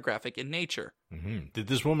pornographic in nature. Mm-hmm. Did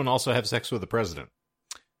this woman also have sex with the president?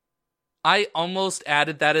 I almost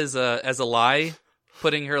added that as a lie,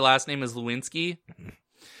 putting her last name as Lewinsky.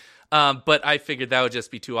 But I figured that would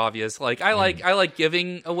just be too obvious. Like I like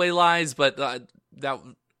giving away lies, but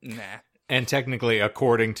nah. And technically,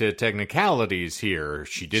 according to technicalities here,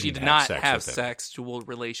 she did not sex have with him. sexual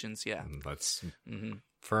relations. Yeah, That's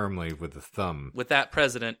firmly with the thumb with that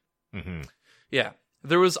president. Mm-hmm. Yeah,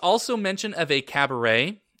 there was also mention of a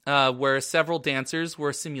cabaret where several dancers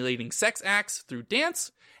were simulating sex acts through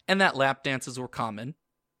dance, and that lap dances were common.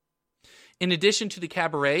 In addition to the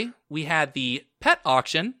cabaret, we had the pet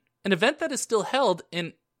auction, an event that is still held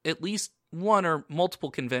in at least one or multiple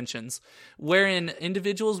conventions, wherein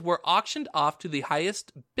individuals were auctioned off to the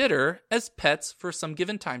highest bidder as pets for some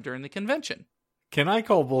given time during the convention. Can I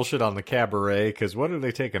call bullshit on the cabaret? Because what are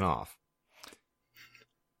they taking off?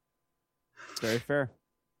 Very fair.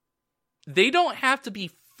 They don't have to be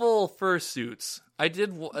full fursuits. I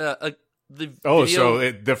did the Oh, video.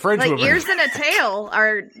 so the French Like woman... ears and a tail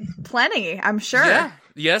are plenty, I'm sure. Yeah.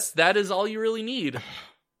 Yes, that is all you really need.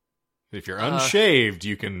 If you're unshaved,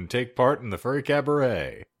 you can take part in the furry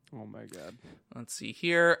cabaret. Oh my god. Let's see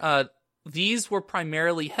here. These were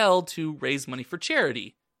primarily held to raise money for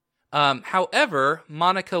charity. However,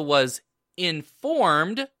 Monica was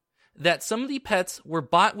informed that some of the pets were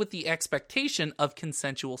bought with the expectation of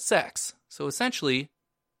consensual sex. So essentially,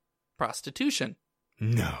 prostitution.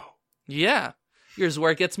 No. Yeah. Here's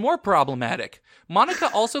where it gets more problematic.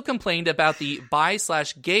 Monica also complained about the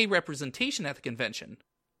bi/gay representation at the convention.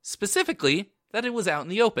 Specifically, that it was out in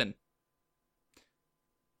the open.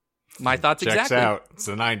 My thoughts Checks exactly. out. It's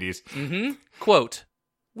the 90s. Mm-hmm. Quote,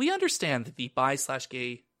 "We understand that the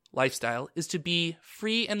bi/gay lifestyle is to be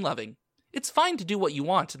free and loving. It's fine to do what you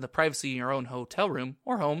want in the privacy of your own hotel room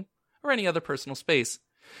or home or any other personal space.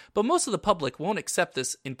 But most of the public won't accept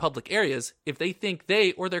this in public areas if they think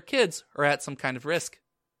they or their kids are at some kind of risk.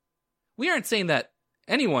 We aren't saying that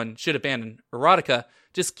anyone should abandon erotica.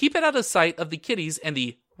 Just keep it out of sight of the kiddies and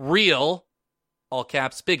the real, all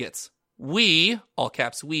caps, bigots. We, all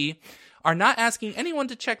caps, we, are not asking anyone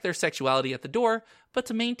to check their sexuality at the door, but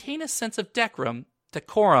to maintain a sense of decorum,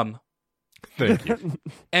 Thank you.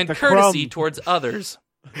 and courtesy towards others.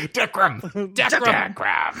 Decorum.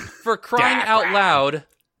 For crying out loud,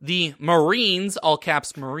 the Marines, all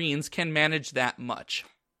caps Marines, can manage that much."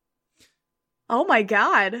 Oh my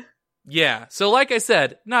god. Yeah, so like I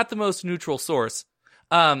said, not the most neutral source.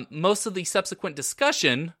 Most of the subsequent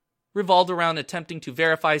discussion revolved around attempting to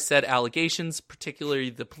verify said allegations, particularly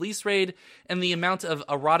the police raid, and the amount of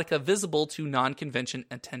erotica visible to non-convention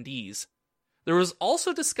attendees. There was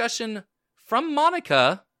also discussion from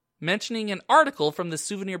Monica mentioning an article from the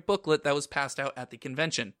souvenir booklet that was passed out at the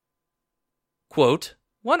convention. Quote,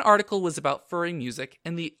 "One article was about furry music,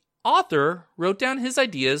 and the author wrote down his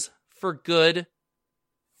ideas for good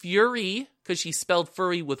Furry, because she spelled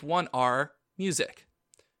furry with one R, music.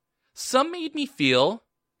 Some made me feel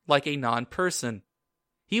like a non-person.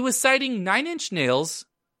 He was citing 9 Inch Nails,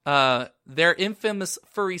 their infamous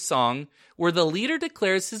furry song, where the leader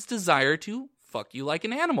declares his desire to fuck you like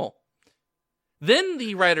an animal. Then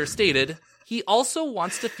the writer stated, he also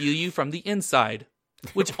wants to feel you from the inside,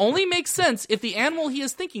 which only makes sense if the animal he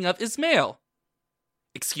is thinking of is male.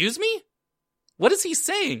 Excuse me? What is he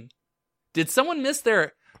saying? Did someone miss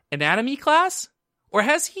their anatomy class? Or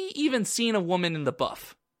has he even seen a woman in the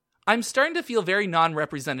buff? I'm starting to feel very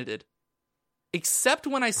non-represented. Except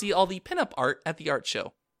when I see all the pinup art at the art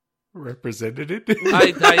show." Represented?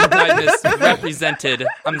 I misrepresented.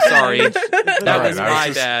 I'm sorry. That was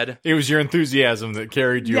my bad. It was your enthusiasm that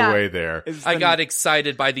carried you away there. I got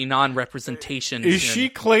excited by the non-representation. Is she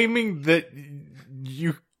claiming that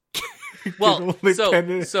you... Well,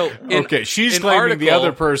 okay, she's claiming the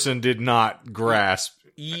other person did not grasp.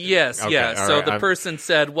 Yes, okay, yeah. So right, the person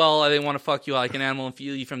said, well, they want to fuck you like an animal and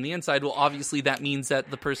feel you from the inside. Well, obviously that means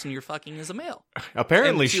that the person you're fucking is a male.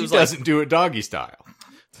 Apparently she doesn't do it doggy style.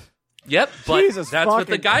 Yep, but Jesus that's what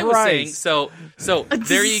the guy was saying. Christ. So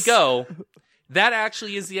there you go. That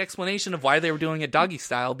actually is the explanation of why they were doing it doggy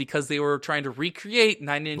style, because they were trying to recreate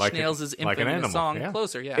 9 Inch Nails' infamous song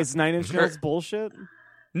Closer. Yeah. Is 9 Inch Nails bullshit?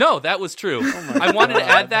 No, that was true. I wanted to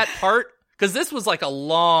add that part Because this was like a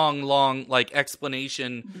long, like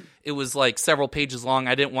explanation. It was like several pages long.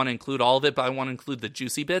 I didn't want to include all of it, but I want to include the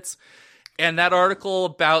juicy bits. And that article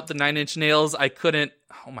about the 9 Inch Nails, I couldn't.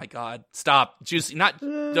 Oh my God! Stop, juicy. Not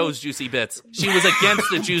those juicy bits. She was against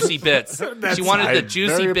the juicy bits. She wanted the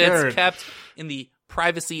juicy bits kept in the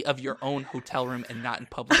privacy of your own hotel room and not in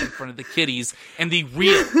public in front of the kiddies and the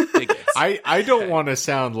real bigots. I don't want to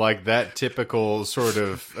sound like that typical sort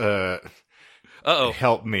of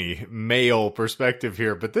help me male perspective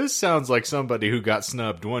here, but this sounds like somebody who got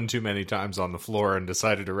snubbed one too many times on the floor and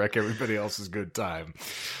decided to wreck everybody else's good time.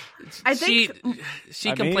 I think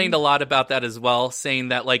she complained a lot about that as well, saying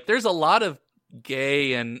that like there's a lot of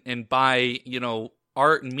gay and bi,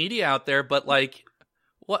 art and media out there, but like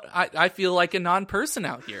what I feel like a non-person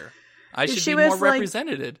out here. I should be more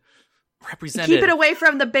represented. Keep it away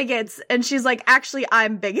from the bigots. And she's like, actually,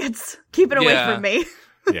 I'm bigots. Keep it away from me.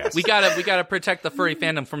 Yes. We gotta protect the furry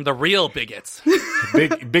fandom from the real bigots.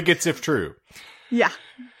 Bigots if true. Yeah.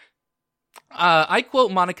 I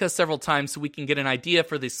quote Monica several times so we can get an idea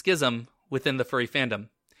for the schism within the furry fandom.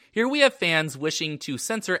 Here we have fans wishing to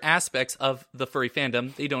censor aspects of the furry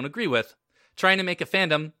fandom they don't agree with, trying to make a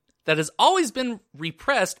fandom that has always been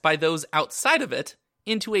repressed by those outside of it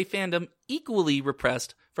into a fandom equally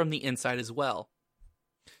repressed from the inside as well.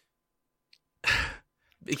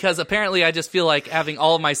 Because apparently I just feel like having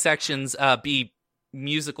all of my sections be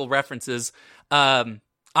musical references.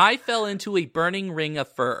 I fell into a burning ring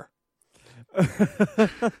of fur.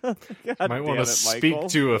 Might want to speak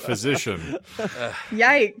to a physician.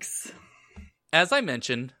 Yikes. As I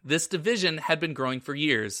mentioned, this division had been growing for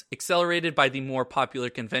years, accelerated by the more popular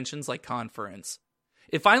conventions like Conference.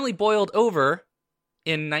 It finally boiled over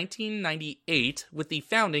in 1998 with the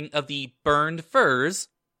founding of the Burned Furs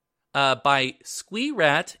by Squee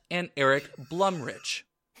Rat and Eric Blumrich.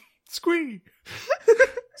 Squee!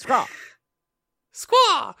 Squaw!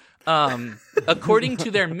 Squaw! According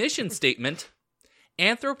to their mission statement,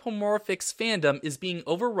 Anthropomorphic's fandom is being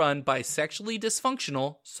overrun by sexually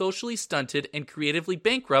dysfunctional, socially stunted, and creatively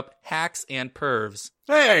bankrupt hacks and pervs.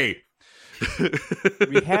 Hey!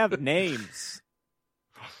 We have names.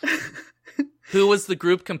 Who was the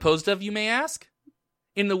group composed of, you may ask?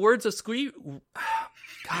 In the words of Squee...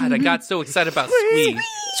 God, I got so excited about Squee.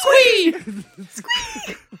 Squee!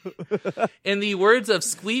 Squee! In the words of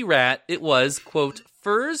Squee Rat, it was, quote,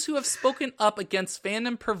 furs who have spoken up against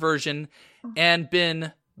fandom perversion and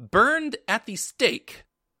been burned at the stake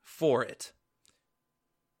for it.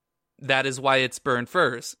 That is why it's Burned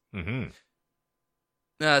Furs.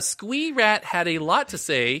 Mm-hmm. Squee Rat had a lot to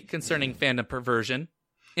say concerning fandom perversion.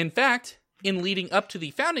 In fact, in leading up to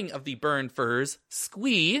the founding of the Burned Furs,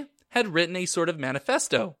 Squee had written a sort of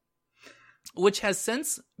manifesto, which has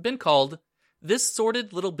since been called This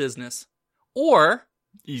Sordid Little Business, or...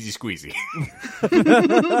 Easy squeezy.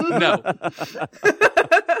 No.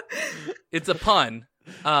 It's a pun.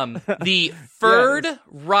 The Third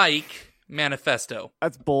Reich Manifesto.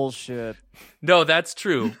 That's bullshit. No, that's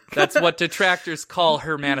true. That's what detractors call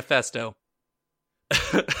her manifesto.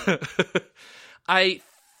 I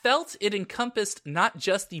felt it encompassed not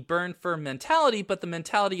just the burn fur mentality, but the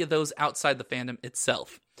mentality of those outside the fandom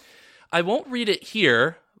itself. I won't read it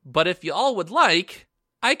here, but if y'all would like,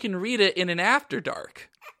 I can read it in an After Dark.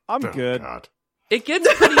 I'm good. God. It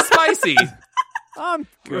gets pretty spicy. I'm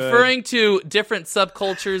good. Referring to different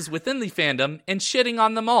subcultures within the fandom and shitting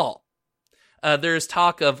on them all. There's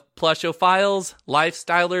talk of plushophiles,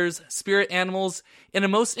 lifestylers, spirit animals, and a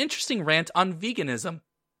most interesting rant on veganism.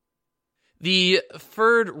 The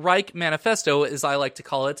Third Reich Manifesto, as I like to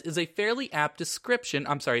call it, is a fairly apt depiction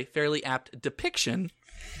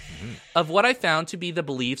of what I found to be the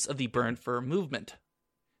beliefs of the Burned Fur movement.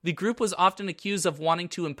 The group was often accused of wanting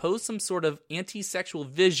to impose some sort of anti-sexual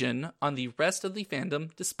vision on the rest of the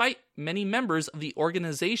fandom, despite many members of the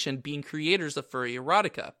organization being creators of furry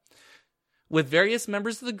erotica, with various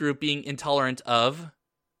members of the group being intolerant of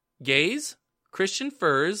gays, Christian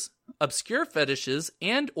furs, obscure fetishes,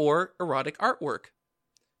 and or erotic artwork.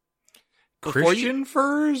 Christian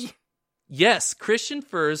furs? Yes, Christian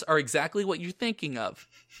furs are exactly what you're thinking of.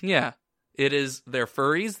 Yeah, they're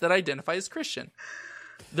furries that identify as Christian.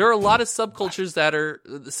 There are a lot of subcultures that are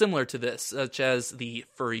similar to this, such as the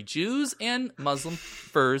furry Jews and Muslim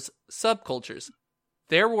furs subcultures.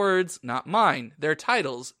 Their words, not mine. Their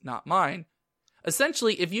titles, not mine.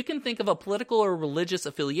 Essentially, if you can think of a political or religious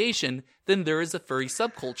affiliation, then there is a furry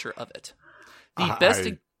subculture of it. The best...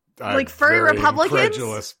 like furry Republicans?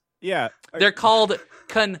 Incredulous. Yeah. They're called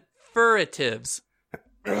conferatives.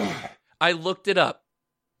 I looked it up.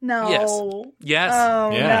 No. Yes. Oh, yeah,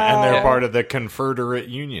 no. and they're part of the Confederate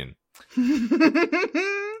Union.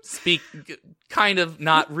 kind of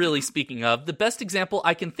not really speaking of, the best example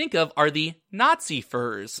I can think of are the Nazi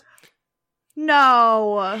furs.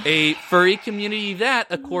 No. A furry community that,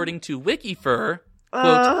 according to WikiFur,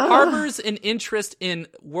 quote, harbors an interest in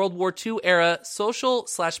World War II era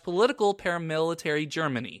social/political paramilitary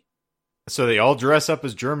Germany. So they all dress up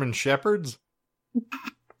as German shepherds?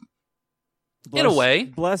 In a way.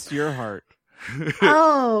 Bless your heart.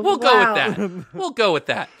 We'll go with that. We'll go with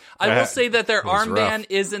that. I will say that their armband rough.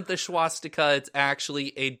 isn't the swastika. It's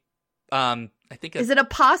actually a, I think. Is it a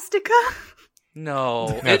postica?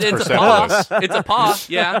 No, That's it's a paw. Persepolis. It's a paw.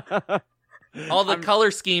 Yeah. All the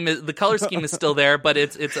color scheme is still there, but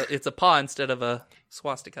it's a paw instead of a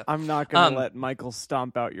swastika. I'm not going to let Michael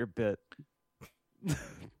stomp out your bit.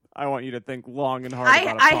 I want you to think long and hard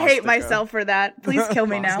about a I hate postica. myself for that. Please kill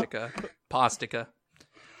me now. Postica.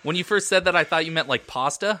 When you first said that, I thought you meant like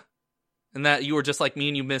pasta, and that you were just like me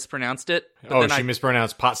and you mispronounced it. But then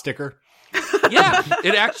mispronounced pot sticker? Yeah,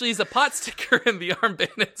 it actually is a pot sticker in the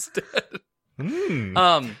armband instead.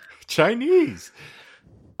 Chinese.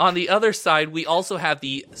 On the other side, we also have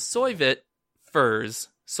the Soviet furs.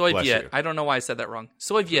 Soviet. I don't know why I said that wrong.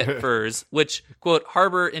 Soviet furs, which, quote,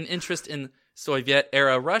 harbor an interest in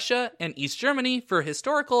Soviet-era Russia and East Germany for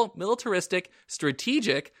historical, militaristic,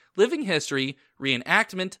 strategic, living history,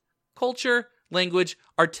 reenactment, culture, language,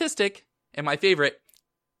 artistic, and my favorite,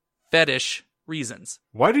 fetish reasons.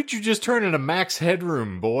 Why did you just turn into Max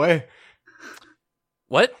Headroom, boy?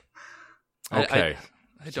 What? Okay.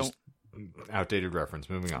 I don't... Outdated reference.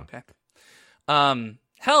 Moving on. Okay.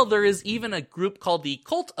 Hell, there is even a group called the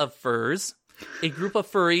Cult of Furs, a group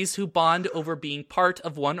of furries who bond over being part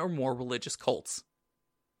of one or more religious cults.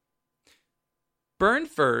 Burn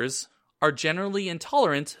furs are generally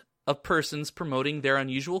intolerant of persons promoting their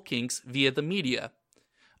unusual kinks via the media,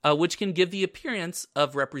 which can give the appearance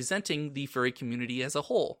of representing the furry community as a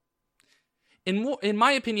whole. In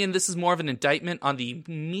my opinion, this is more of an indictment on the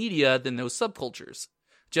media than those subcultures.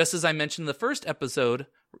 Just as I mentioned in the first episode,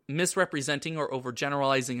 misrepresenting or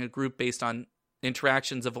overgeneralizing a group based on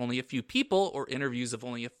interactions of only a few people or interviews of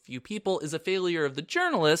only a few people is a failure of the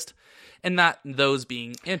journalist and not those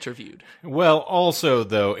being interviewed. Well, also,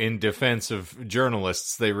 though, in defense of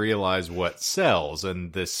journalists, they realize what sells,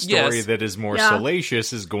 and the story that is more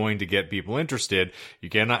salacious is going to get people interested. You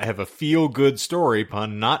cannot have a feel-good story,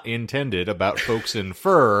 pun not intended, about folks in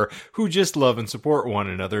fur who just love and support one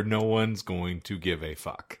another. No one's going to give a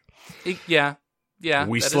fuck. Yeah,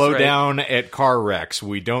 we slow down at car wrecks.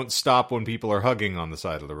 We don't stop when people are hugging on the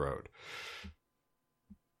side of the road.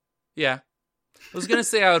 Yeah. I was going to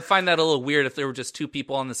say I would find that a little weird if there were just two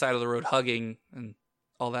people on the side of the road hugging and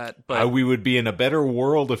all that. But we would be in a better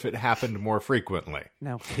world if it happened more frequently.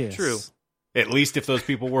 Now kiss. True. At least if those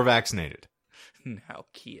people were vaccinated. Now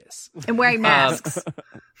kiss. And wearing masks.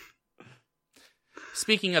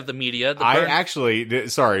 Speaking of the media,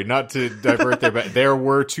 sorry, not to divert there, but there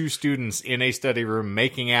were 2 students in a study room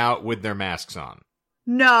making out with their masks on.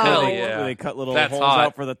 No. Hell yeah. Do they cut little That's holes hot.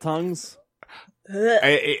 out for the tongues?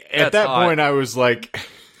 At that point, I was like,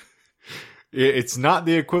 it's not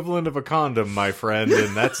the equivalent of a condom, my friend,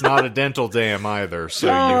 and that's not a dental dam either, so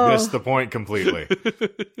you missed the point completely.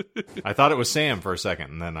 I thought it was Sam for a second,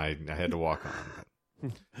 and then I had to walk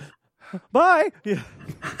on. Bye! Yeah.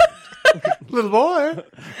 Little boy!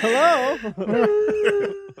 Hello!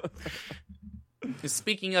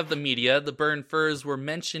 Speaking of the media, the burn furs were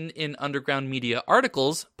mentioned in underground media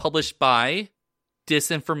articles published by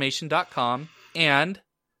disinformation.com and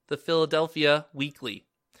the Philadelphia Weekly.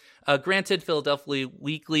 Granted, Philadelphia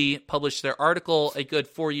Weekly published their article a good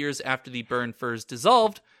 4 years after the burn furs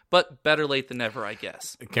dissolved, but better late than never, I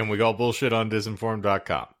guess. Can we all bullshit on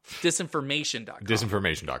disinformed.com? Disinformation.com.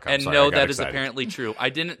 Disinformation.com. And sorry, no, I got that excited. is apparently true. I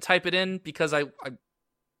didn't type it in because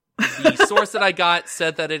the source that I got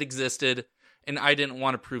said that it existed, and I didn't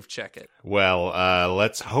want to proof check it. Well,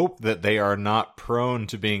 let's hope that they are not prone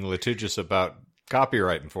to being litigious about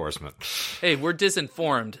copyright enforcement. Hey, we're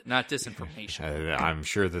disinformed, not disinformation. I'm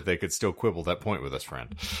sure that they could still quibble that point with us,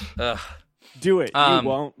 friend. Do it. You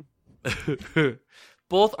won't.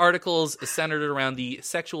 Both articles centered around the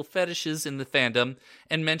sexual fetishes in the fandom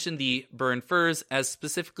and mentioned the burn furs as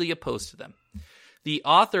specifically opposed to them. The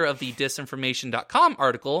author of the disinformation.com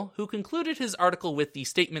article, who concluded his article with the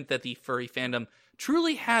statement that the furry fandom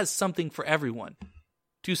truly has something for everyone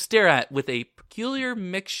to stare at with a peculiar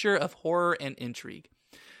mixture of horror and intrigue.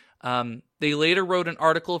 They later wrote an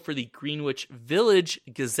article for the Greenwich Village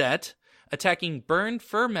Gazette attacking burned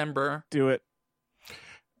fur member... Do it.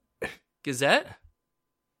 Gazette?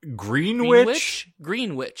 Greenwich?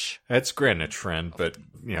 Greenwich. That's Greenwich, friend, but,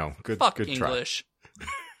 good Fuck good English.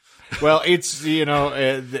 Well, it's,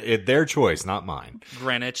 their choice, not mine.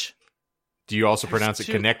 Greenwich. Do you also pronounce it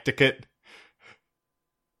Connecticut?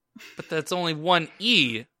 But that's only one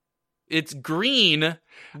E. It's green.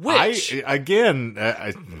 They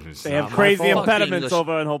have crazy impediments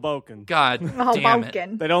over in Hoboken. God damn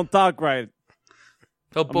it. They don't talk right.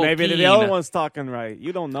 Hoboken. Maybe the other one's talking right.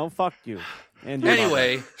 You don't know. Fuck you. And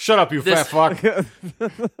anyway. Shut up, you fat fuck.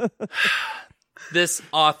 This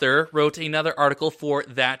author wrote another article for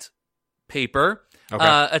that paper,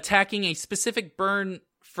 attacking a specific Burn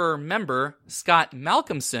Fur member, Scott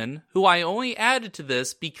Malcolmson, who I only added to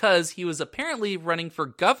this because he was apparently running for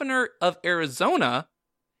governor of Arizona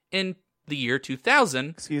in the year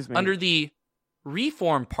 2000 under the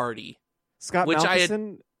Reform Party. Scott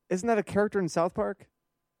Malcolmson, isn't that a character in South Park?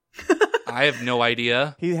 I have no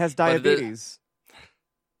idea. He has diabetes.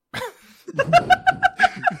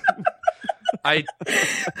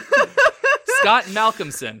 Scott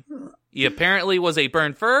Malcolmson. He apparently was a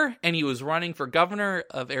Burn Fur, and he was running for governor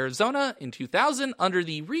of Arizona in 2000 under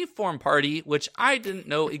the Reform Party, which I didn't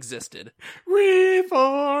know existed.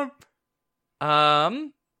 Reform!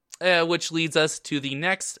 Which leads us to the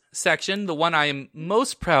next section, the one I am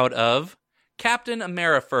most proud of, Captain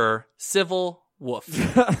Amerifur, Civil Woof.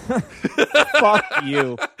 Fuck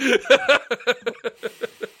you.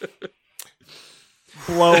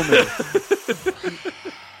 Blow me.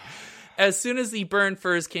 As soon as the Burn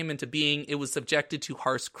Furs came into being, it was subjected to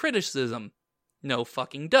harsh criticism. No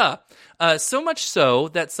fucking duh. So much so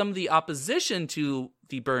that some of the opposition to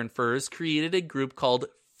the Burn Furs created a group called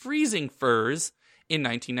Freezing Furs in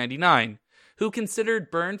 1999, who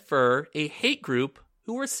considered Burn Fur a hate group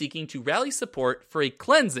who were seeking to rally support for a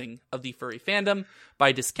cleansing of the furry fandom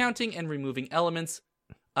by discounting and removing elements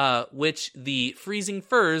which the Freezing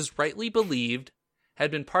Furs rightly believed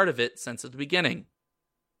had been part of it since the beginning.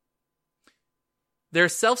 Their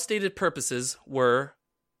self-stated purposes were,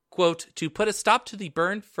 quote, to put a stop to the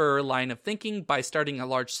Burn Fur line of thinking by starting a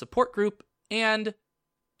large support group, and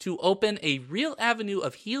to open a real avenue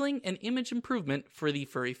of healing and image improvement for the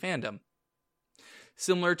furry fandom.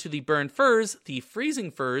 Similar to the Burn Furs, the Freezing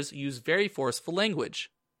Furs use very forceful language.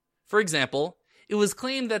 For example, it was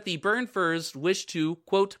claimed that the Burn Furs wished to,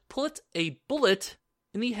 quote, put a bullet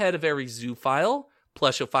in the head of every zoophile,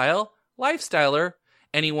 plushophile, lifestyler,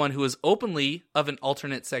 anyone who is openly of an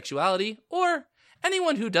alternate sexuality, or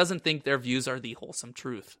anyone who doesn't think their views are the wholesome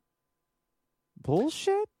truth.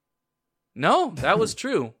 Bullshit? No, that was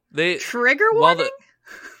true. Trigger warning?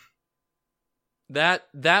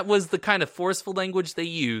 That was the kind of forceful language they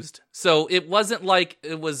used. So it wasn't like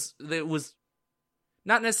it was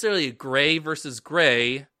not necessarily a gray versus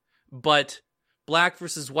gray, but black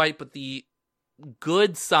versus white, but the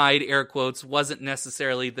good side, air quotes, wasn't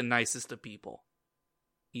necessarily the nicest of people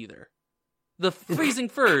either. The Freezing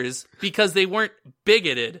Furs, because they weren't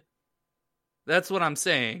bigoted. That's what I'm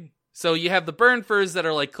saying. So you have the Burn Furs that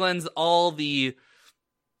are like cleanse all the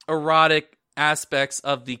erotic aspects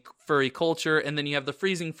of the furry culture, and then you have the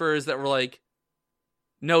Freezing Furs that were like,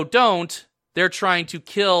 no, don't. They're trying to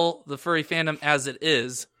kill the furry fandom as it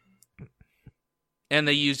is. And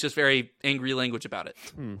they use just very angry language about it.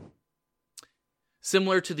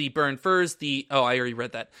 Similar to the Burn Furs, I already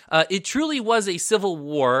read that. It truly was a civil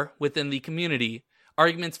war within the community.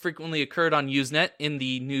 Arguments frequently occurred on Usenet in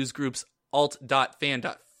the news groups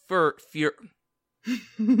alt.fan.fur.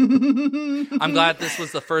 I'm glad this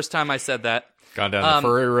was the first time I said that. Gone down the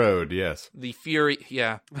furry road, yes. The Fury,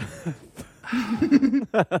 yeah.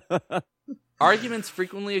 Arguments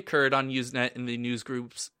frequently occurred on Usenet in the news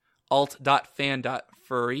groups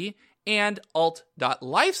alt.fan.furry and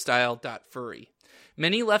alt.lifestyle.furry.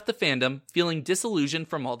 Many left the fandom, feeling disillusioned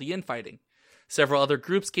from all the infighting. Several other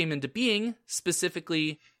groups came into being,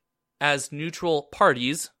 specifically as neutral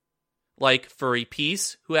parties, like Furry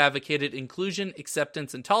Peace, who advocated inclusion,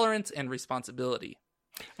 acceptance, and tolerance, and responsibility.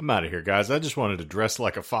 I'm out of here, guys. I just wanted to dress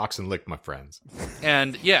like a fox and lick my friends.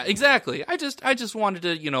 And yeah, exactly. I just wanted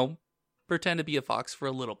to, pretend to be a fox for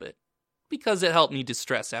a little bit. Because it helped me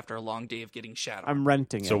distress after a long day of getting shat on. I'm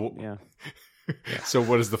renting it. Yeah. So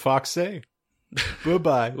what does the fox say?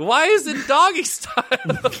 Bye-bye. Why is it doggy style?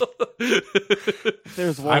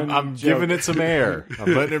 There's one. I'm giving it some air.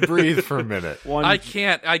 I'm letting it breathe for a minute. I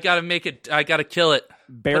can't. I gotta make it. I gotta kill it.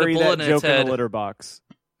 Bury that joke in the litter box.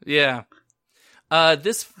 Yeah.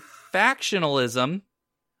 This factionalism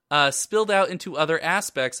spilled out into other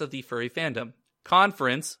aspects of the furry fandom.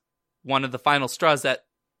 Conference, one of the final straws that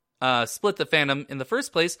split the fandom in the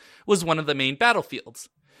first place, was one of the main battlefields.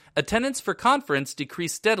 Attendance for Conference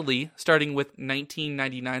decreased steadily, starting with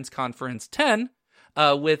 1999's Conference 10,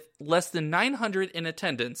 with less than 900 in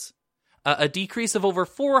attendance, a decrease of over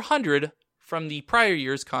 400 from the prior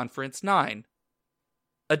year's Conference 9.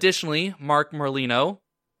 Additionally, Mark Merlino,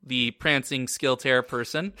 the prancing skill tear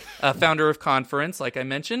person, founder of Conference, like I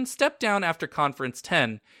mentioned, stepped down after Conference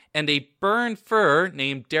 10, and a burn fur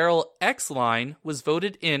named Daryl Exline was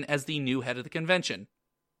voted in as the new head of the convention.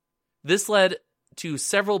 This led to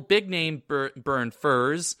several big-name burn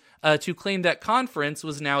furs to claim that Conference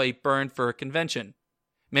was now a burn fur convention.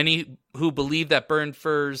 Many who believe that burn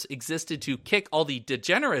furs existed to kick all the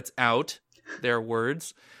degenerates out, their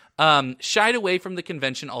words, shied away from the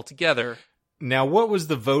convention altogether. Now, what was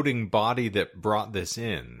the voting body that brought this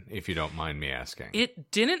in, if you don't mind me asking?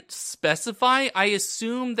 It didn't specify. I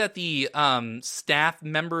assume that the staff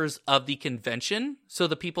members of the convention, so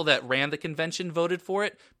the people that ran the convention, voted for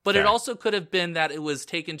it. But It also could have been that it was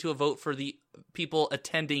taken to a vote for the people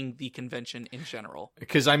attending the convention in general.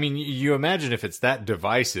 Because, I mean, you imagine if it's that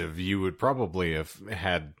divisive, you would probably have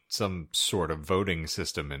had some sort of voting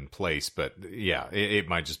system in place. But, yeah, it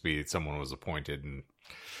might just be someone was appointed and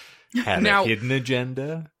had a hidden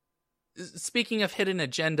agenda. Speaking of hidden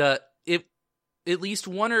agenda, at least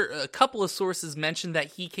one or a couple of sources mentioned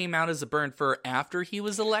that he came out as a burn fur after he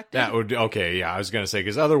was elected. That would I was going to say,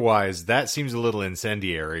 because otherwise that seems a little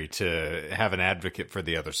incendiary to have an advocate for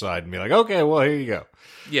the other side and be like, okay, well, here you go.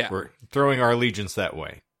 Yeah, we're throwing our allegiance that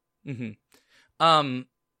way. Mm-hmm. And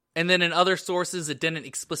then in other sources, it didn't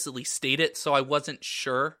explicitly state it, so I wasn't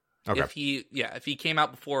sure. Okay. If he came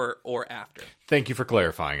out before or after. Thank you for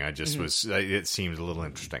clarifying. I just it seems a little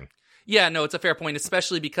interesting. Yeah, no, it's a fair point,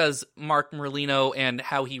 especially because Mark Merlino and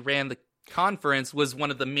how he ran the conference was one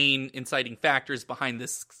of the main inciting factors behind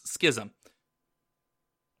this schism.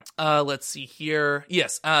 Let's see here.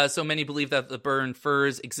 Yes, so many believe that the burn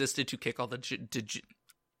furs existed to kick all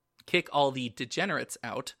the degenerates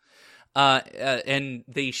out. And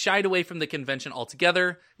they shied away from the convention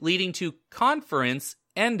altogether, leading to Conference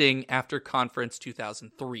ending after Conference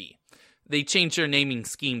 2003. They changed their naming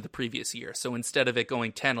scheme the previous year. So instead of it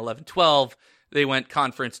going 10, 11, 12, they went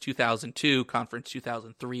Conference 2002, Conference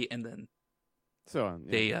 2003, and then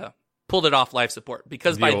they pulled it off life support.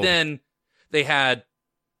 Because by then, they had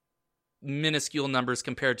minuscule numbers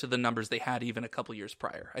compared to the numbers they had even a couple years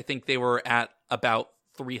prior. I think they were at about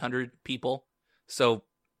 300 people. So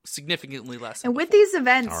significantly less. And with these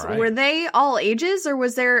events, were they all ages, or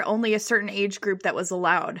was there only a certain age group that was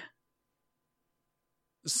allowed?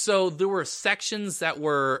 So there were sections that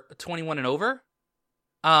were 21 and over.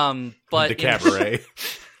 But the cabaret.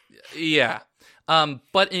 Yeah.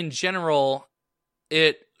 But in general,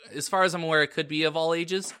 as far as I'm aware, it could be of all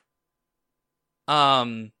ages.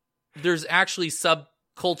 There's actually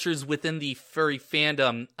subcultures within the furry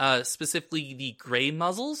fandom, specifically the gray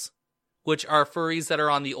muzzles, which are furries that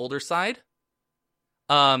are on the older side.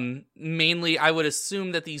 Mainly, I would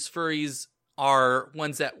assume that these furries are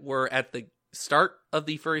ones that were at the start of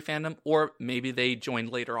the furry fandom, or maybe they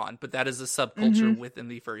joined later on, but that is a subculture within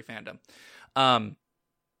the furry fandom.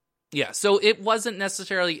 Yeah, so it wasn't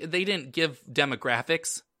necessarily, they didn't give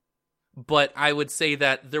demographics, but I would say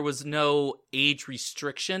that there was no age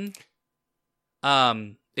restriction,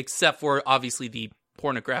 except for obviously the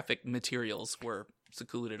pornographic materials were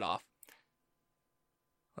secluded off.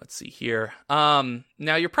 Let's see here. Now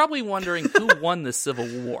you're probably wondering who won the Civil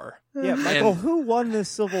War. Yeah, Michael, who won the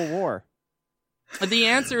Civil War? The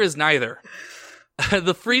answer is neither.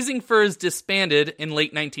 The Freezing Furs disbanded in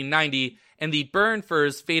late 1990, and the Burn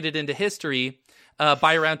Furs faded into history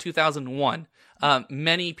by around 2001.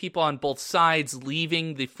 Many people on both sides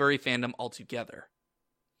leaving the furry fandom altogether.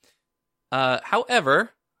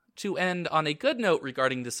 However, to end on a good note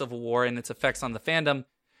regarding the Civil War and its effects on the fandom,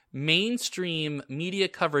 mainstream media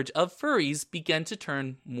coverage of furries began to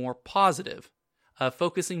turn more positive,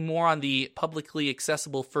 focusing more on the publicly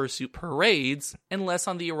accessible fursuit parades and less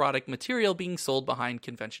on the erotic material being sold behind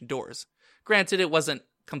convention doors. Granted, it wasn't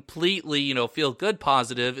completely, feel-good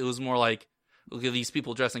positive. It was more like, look at these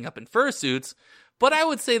people dressing up in fursuits. But I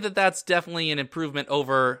would say that that's definitely an improvement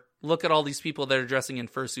over, look at all these people that are dressing in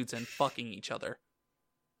fursuits and fucking each other.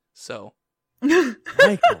 So,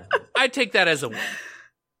 Michael, I'd take that as a win.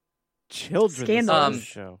 Children's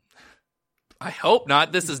show. I hope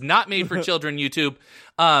not. This is not made for children, YouTube.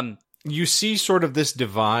 You see sort of this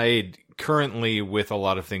divide currently with a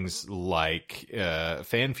lot of things like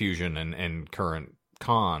fan fusion and current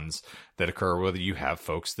cons that occur, whether you have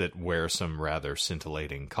folks that wear some rather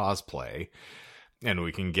scintillating cosplay, and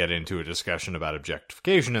we can get into a discussion about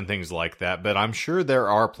objectification and things like that, but I'm sure there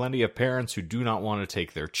are plenty of parents who do not want to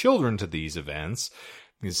take their children to these events.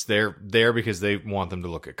 They're there because they want them to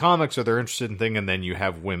look at comics or they're interested in things, and then you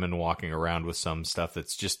have women walking around with some stuff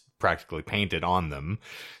that's just practically painted on them.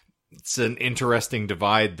 it's an interesting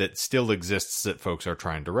divide that still exists that folks are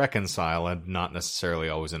trying to reconcile, and not necessarily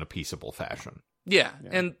always in a peaceable fashion. Yeah,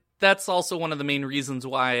 and that's also one of the main reasons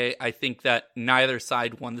why I think that neither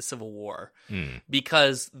side won the Civil War.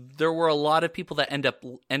 Because there were a lot of people that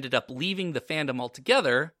ended up leaving the fandom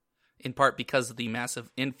altogether, in part because of the massive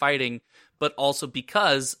infighting, but also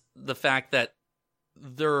because the fact that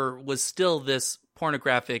there was still this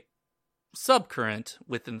pornographic subcurrent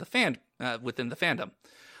within the fandom.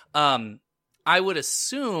 I would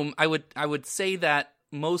assume, I would say that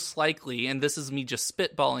most likely, and this is me just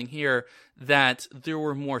spitballing here, that there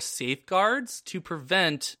were more safeguards to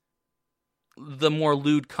prevent the more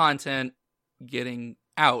lewd content getting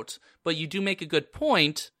out. But you do make a good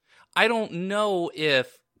point. I don't know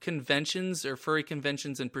if conventions or furry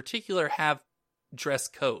conventions in particular have dress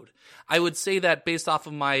code. I would say that based off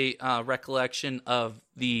of my recollection of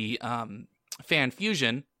the Fan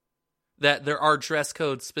Fusion, that there are dress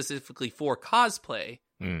codes specifically for cosplay.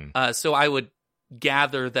 So I would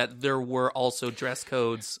gather that there were also dress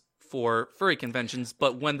codes for furry conventions,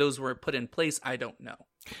 but when those were put in place, I don't know.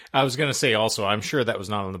 I was going to say also, I'm sure that was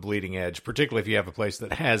not on the bleeding edge, particularly if you have a place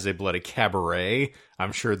that has a bloody cabaret.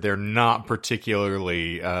 I'm sure they're not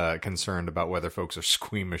particularly concerned about whether folks are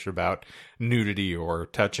squeamish about nudity or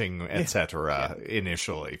touching, etc.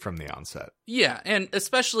 Initially from the onset. Yeah, and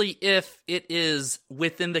especially if it is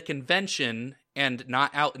within the convention and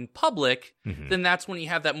not out in public, then that's when you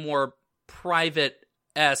have that more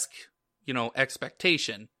private-esque,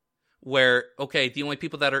 expectation. Where, okay, the only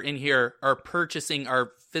people that are in here are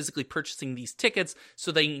physically purchasing these tickets,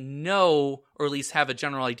 so they know, or at least have a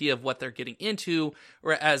general idea of what they're getting into,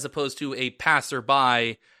 or as opposed to a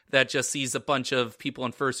passerby that just sees a bunch of people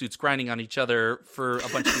in fursuits grinding on each other for a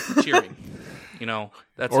bunch of people cheering.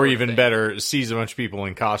 That's or even better, sees a bunch of people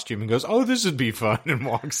in costume and goes, "Oh, this would be fun," and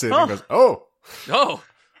walks in and goes, "Oh, oh,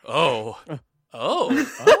 oh,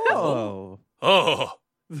 oh, oh."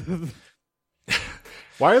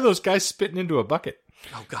 Why are those guys spitting into a bucket?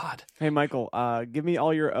 Oh, God. Hey, Michael, give me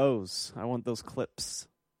all your O's. I want those clips.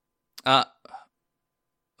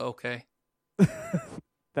 Okay.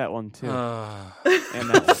 That one, too. And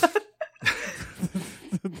that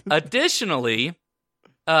one. Additionally,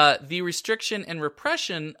 the restriction and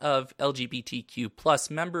repression of LGBTQ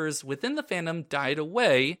plus members within the fandom died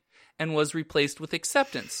away and was replaced with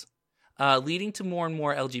acceptance. Leading to more and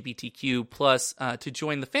more LGBTQ plus to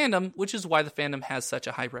join the fandom, which is why the fandom has such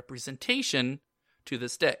a high representation to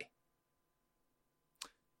this day.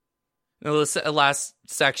 Now, the last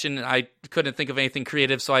section, I couldn't think of anything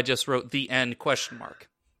creative, so I just wrote "the end?" ?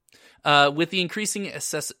 With the increasing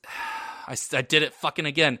I did it fucking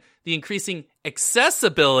again. The increasing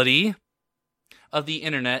accessibility of the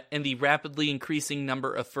internet and the rapidly increasing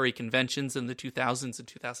number of furry conventions in the 2000s and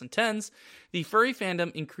 2010s, the furry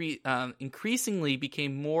fandom increasingly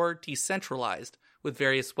became more decentralized, with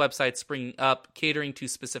various websites springing up, catering to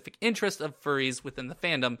specific interests of furries within the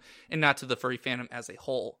fandom, and not to the furry fandom as a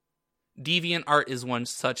whole. DeviantArt is one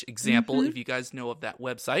such example, if you guys know of that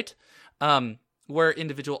website, where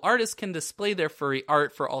individual artists can display their furry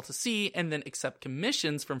art for all to see, and then accept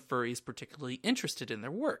commissions from furries particularly interested in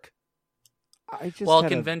their work. While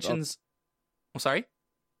conventions... I'm sorry?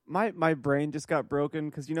 My brain just got broken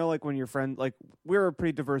because, when your friend... we're a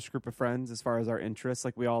pretty diverse group of friends as far as our interests.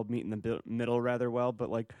 We all meet in the middle rather well. But,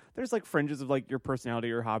 there's, fringes of, your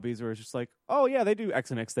personality or hobbies where it's just oh, yeah, they do X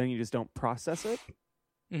and X thing. You just don't process it.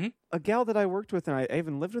 A gal that I worked with, and I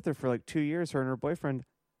even lived with her for, 2 years, her and her boyfriend,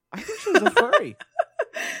 I think she was a furry.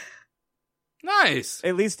 Nice.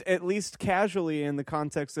 At least casually, in the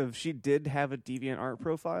context of she did have a DeviantArt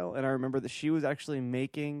profile, and I remember that she was actually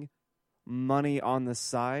making money on the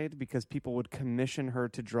side because people would commission her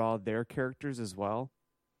to draw their characters as well.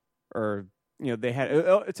 Or they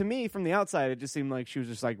had to me from the outside, it just seemed like she was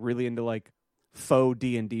just really into faux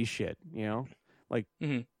D&D shit.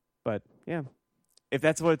 But yeah, if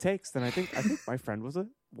that's what it takes, then I think my friend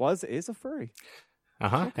is a furry.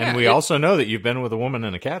 And we also know that you've been with a woman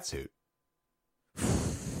in a catsuit.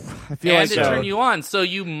 I feel and to turn you on, so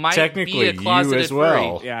you might technically be a closeted you as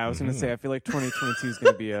well. Furry. Yeah, I was going to say, I feel like 2022 is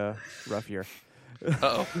going to be a rough year.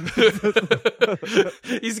 Uh-oh.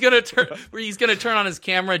 He's gonna turn on his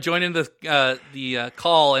camera, join in the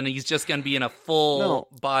call, and he's just gonna be in a full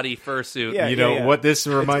body fursuit. Yeah, what this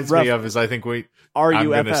reminds me of is I think I'm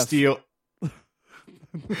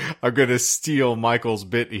gonna steal Michael's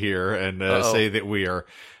bit here and say that we are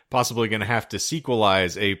possibly going to have to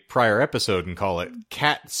sequelize a prior episode and call it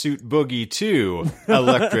Catsuit Boogie 2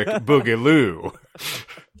 Electric Boogaloo.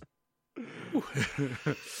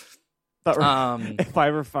 If I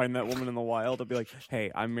ever find that woman in the wild, I'll be like,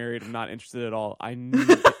 "Hey, I'm married. I'm not interested at all. I need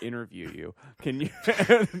to interview you. Can you?"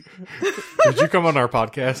 Did you come on our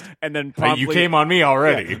podcast? And then promptly, you came on me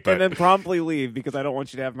already, but... and then promptly leave because I don't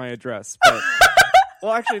want you to have my address. But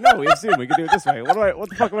well, actually, no. We assume we can do it this way. What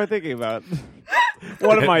the fuck am I thinking about?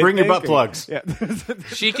 What am I Bring thinking? your butt plugs. Yeah.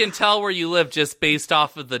 She can tell where you live just based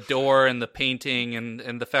off of the door and the painting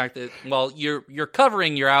and the fact that, well, you're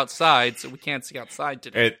covering your outside, so we can't see outside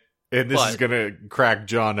today. And this is going to crack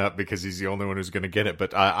John up because he's the only one who's going to get it.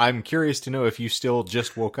 But I'm curious to know if you still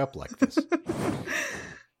just woke up like this.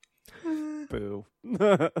 Boo.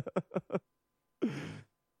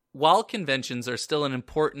 While conventions are still an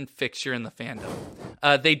important fixture in the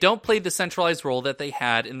fandom, they don't play the centralized role that they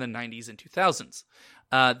had in the 90s and 2000s.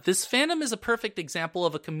 This fandom is a perfect example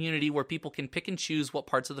of a community where people can pick and choose what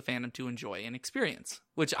parts of the fandom to enjoy and experience,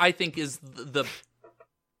 which I think is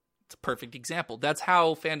it's a perfect example. That's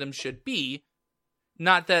how fandom should be.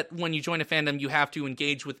 Not that when you join a fandom, you have to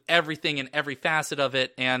engage with everything and every facet of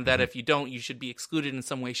it, and that if you don't, you should be excluded in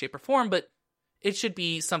some way, shape, or form, but it should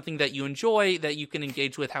be something that you enjoy, that you can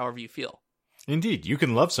engage with however you feel. Indeed. You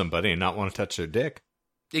can love somebody and not want to touch their dick.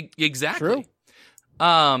 Exactly.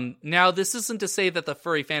 True. Now, this isn't to say that the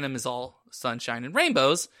furry fandom is all sunshine and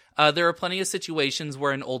rainbows. There are plenty of situations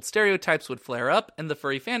where an old stereotypes would flare up, and the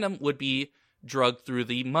furry fandom would be drugged through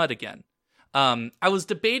the mud again. I was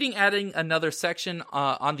debating adding another section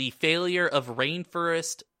on the failure of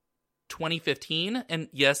Rainforest 2015, and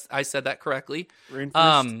yes, I said that correctly.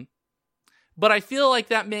 Rainforest. But I feel like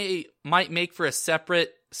that might make for a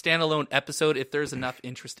separate standalone episode if there's enough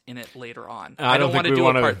interest in it later on. I don't want to do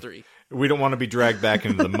a part 3. We don't want to be dragged back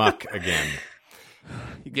into the muck again.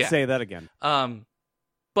 You can say that again.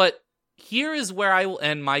 But here is where I will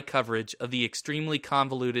end my coverage of the extremely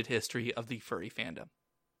convoluted history of the furry fandom.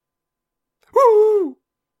 Woo!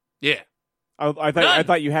 Yeah. I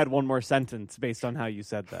thought you had one more sentence based on how you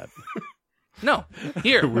said that. No,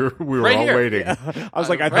 here. we were right all here. waiting. Yeah. I was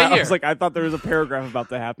like, I thought there was a paragraph about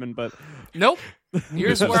to happen, but Nope.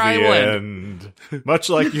 Here's This is where I the will end. Much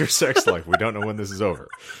like your sex life, we don't know when this is over.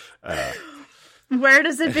 Where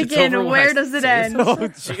does it begin? over when Where I does it say end? oh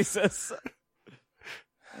Jesus,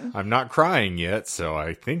 I'm not crying yet, so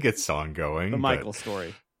I think it's ongoing. the Michael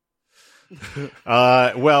story.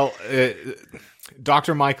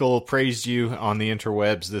 Dr. Michael praised you on the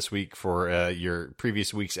interwebs this week for your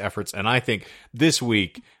previous week's efforts, and I think this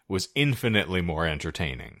week was infinitely more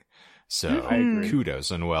entertaining. So I agree.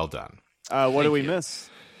 kudos and well done. What do we you. miss?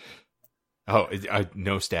 Oh,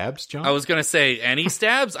 no stabs, John? I was going to say, any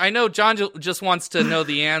stabs? I know John just wants to know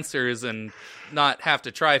the answers and not have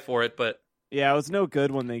to try for it, but... Yeah, it was no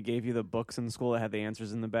good when they gave you the books in school that had the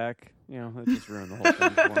answers in the back. You know, it just ruined the whole thing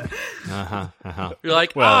for me. You're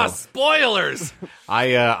like, Well- spoilers!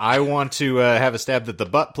 I want to have a stab that the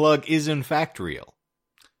butt plug is in fact real.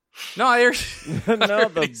 No, I No,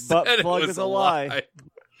 already the said butt it plug was is a lie.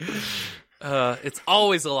 It's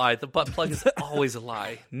always a lie. The butt plug is always a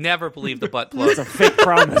lie. Never believe the butt plug. It's a fake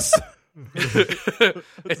promise.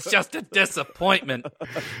 It's just a disappointment.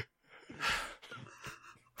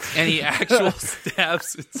 Any actual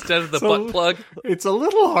stabs instead of the butt plug? It's a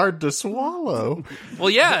little hard to swallow. Well,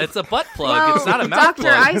 yeah, it's a butt plug. Well, It's not a mouth doctor,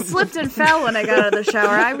 plug. I slipped and fell when I got out of the shower.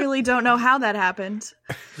 I really don't know how that happened.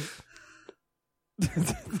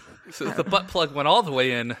 So the butt plug went all the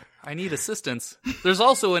way in. I need assistance. There's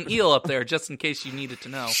also an eel up there, just in case you needed to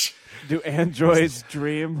know. Do androids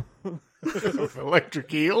dream Of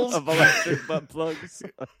electric eels? of electric butt plugs?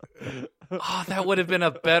 Oh, that would have been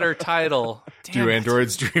a better title. Damn Do it.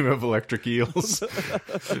 androids dream of electric eels?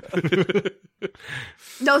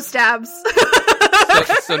 No stabs.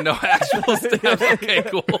 So no actual stabs. Okay,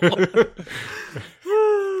 cool.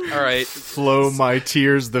 All right. Flow my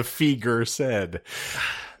tears, the Feger said.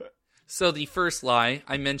 So the first lie,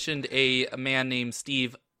 I mentioned a man named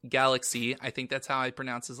Steve Galaxy. I think that's how I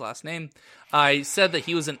pronounce his last name. I said that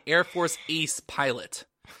he was an Air Force Ace pilot.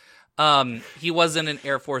 He wasn't an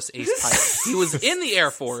Air Force Ace pilot. He was in the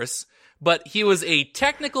Air Force, but he was a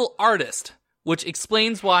technical artist, which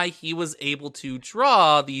explains why he was able to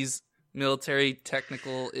draw these military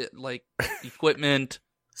technical equipment.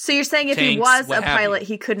 So you're saying if he Tanks, was what a have you. pilot,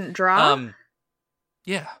 he couldn't draw?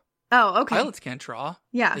 Yeah. Oh, okay. Pilots can't draw.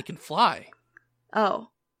 Yeah. They can fly. Oh.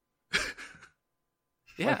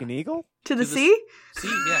 Yeah. Like an eagle? To the To the sea?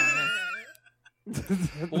 See, yeah.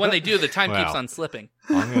 Well, when they do, the time keeps Wow. on slipping.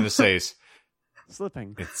 All I'm going to say is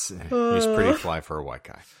Slipping. he's pretty fly for a white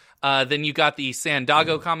guy. Then you got the San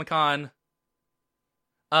Diego Comic-Con.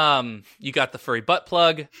 You got the furry butt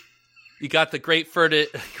plug. You got the great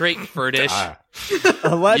Furdish.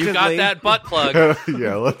 Allegedly. You got that butt plug.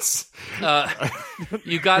 Yeah, let's.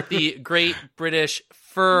 You got the Great British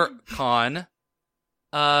Fur Con.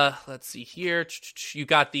 Let's see here. You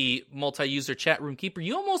got the multi-user chat room keeper.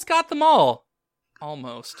 You almost got them all.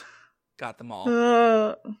 Almost got them all.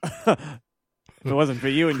 If it wasn't for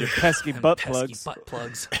you and your pesky butt plugs. Butt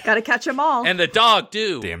plugs. Gotta catch them all. And the dog,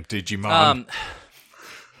 do. Damn Digimon.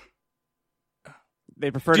 They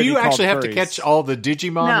prefer Do to be you called actually have to furries. catch all the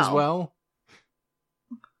Digimon No. as well?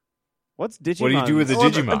 What's Digimon? What do you do with the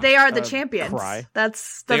Digimon? They are the champions. Cry.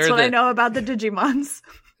 That's They're what I the- know about the Digimons.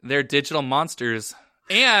 They're digital monsters.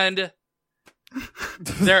 And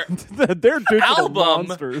their They're digital album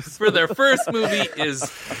monsters. for their first movie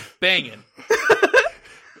is banging.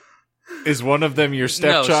 Is one of them your No,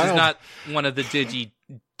 stepchild? she's not one of the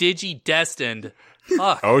Digi-destined.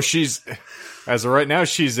 Fuck. Oh, she's as of right now.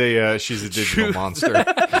 She's a digital monster.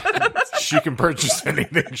 She can purchase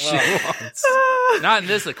anything she wants. Not in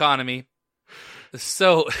this economy.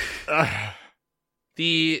 So,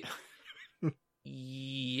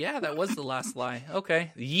 yeah, that was the last lie.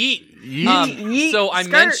 Okay. Yeet. Yeet, So I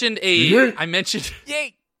skirt. mentioned Yeet.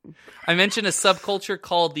 I mentioned a subculture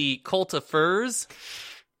called the Cult of Furs,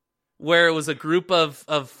 where it was a group of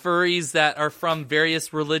furries that are from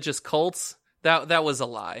various religious cults. That was a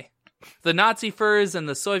lie. The Nazi furs and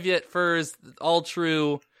the Soviet furs, all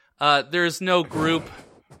true. There's no group.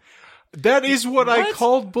 That is what I What?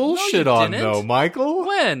 called bullshit No, you on, didn't. though, Michael.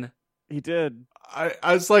 When? He did. I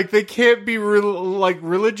was like, they can't be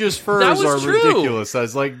religious furs That was are true. ridiculous. I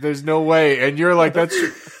was like, there's no way. And you're like, that's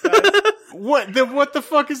what the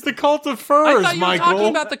fuck is the Cult of I Furs, thought you were Michael? talking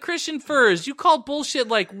about the Christian furs. You called bullshit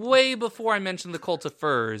like way before I mentioned the Cult of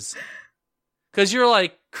Furs. Because you're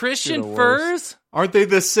like, Christian You're the furs? Aren't they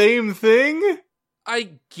the same thing? I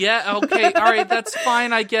get, okay, alright, that's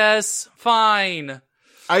fine, I guess. Fine.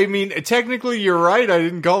 I mean, technically, you're right. I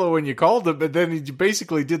didn't call it when you called it, but then you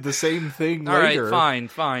basically did the same thing later. Alright,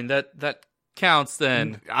 fine. That counts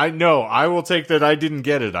then. I know. I will take that. I didn't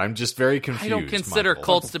get it. I'm just very confused. I don't consider Michael.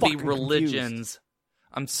 cults to be fucking religions.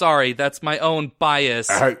 I'm sorry, that's my own bias.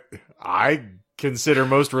 I consider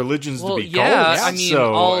most religions Well, to be yeah, cults. I mean,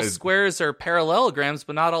 so, all squares are parallelograms,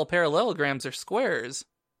 but not all parallelograms are squares.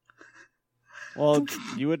 Well,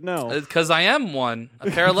 you would know. Because I am one, a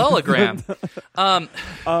parallelogram.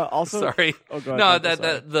 Also, Sorry. Oh, go ahead, No, Michael,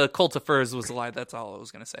 sorry. the Cult of Furs was a lie. That's all I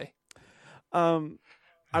was going to say.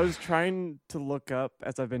 I was trying to look up,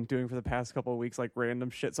 as I've been doing for the past couple of weeks, like random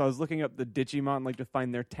shit. So I was looking up the Digimon, like to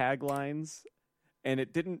find their taglines, and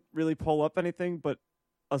it didn't really pull up anything but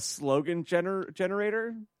a slogan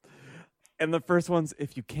generator. And the first one's,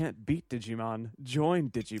 if you can't beat Digimon, join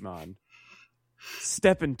Digimon.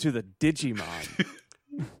 Step into the Digimon.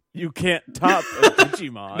 You can't top a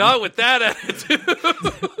Digimon. Not with that attitude.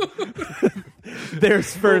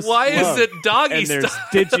 There's first Why is love, it doggy and there's style?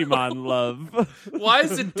 Digimon love. Why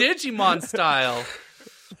is it Digimon style?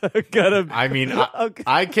 Gonna I mean, okay.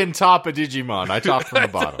 I can top a Digimon. I top from the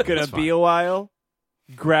bottom. Gonna It's be fine. a while.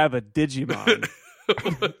 Grab a Digimon.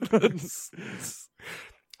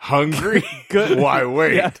 Hungry? Good. Why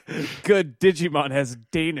wait? Yeah, good Digimon has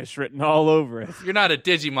Danish written all over it. You're not a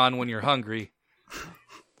Digimon when you're hungry.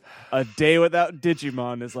 A day without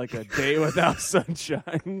Digimon is like a day without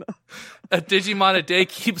sunshine. A Digimon a day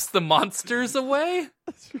keeps the monsters away?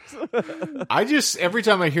 I just every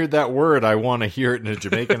time I hear that word, I want to hear it in a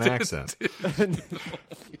Jamaican accent.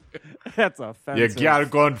 That's You offensive. gotta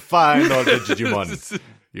go and find all the Digimon.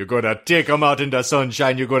 You're gonna take them out in the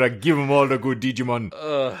sunshine. You're gonna give them all the good Digimon.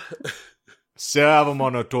 Serve them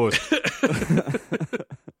on a toast.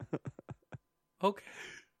 Okay.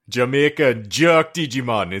 Jamaican jerk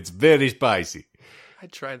Digimon. It's very spicy.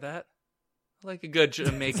 I'd try that. I like a good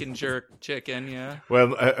Jamaican jerk chicken, yeah.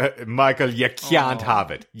 Well, Michael, you can't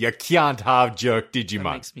have it. You can't have jerk That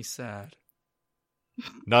Digimon. makes me sad.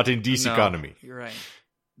 Not in this No, economy. You're right.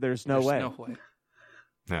 There's no There's way. no way.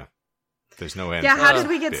 No. There's no end. Yeah, how to did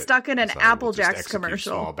we this get bit. stuck in an So we'll Apple just Jacks execute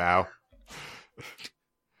commercial? Small bow.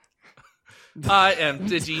 I am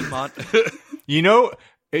Digimon. You know,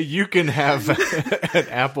 you can have an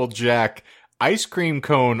Applejack ice cream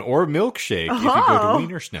cone or milkshake if you go Oh. to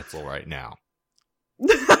Wiener Schnitzel right now.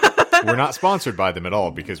 We're not sponsored by them at all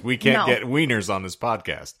because we can't No. get wieners on this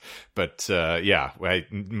podcast. But yeah,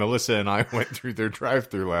 Melissa and I went through their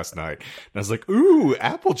drive-thru last night, and I was like, "Ooh,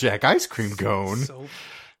 Applejack ice cream cone." So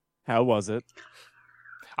How was it?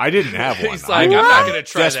 I didn't have one. He's like, I'm not gonna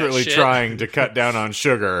try that desperately shit. trying to cut down on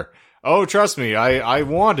sugar. Oh, trust me, I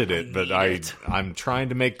wanted it, but need it. I'm trying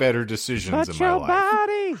to make better decisions Touch in my your life.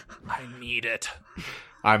 body. I need it.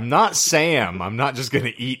 I'm not Sam. I'm not just going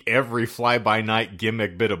to eat every fly-by-night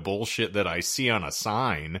gimmick bit of bullshit that I see on a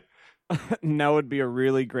sign. Now would be a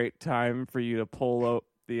really great time for you to pull out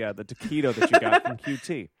the taquito that you got from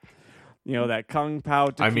QT. You know, that Kung Pao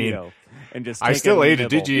taquito. I mean, and just I take still ate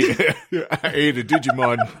nibble. I ate a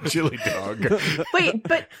Digimon chili dog. Wait,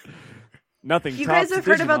 but Nothing. you guys tops have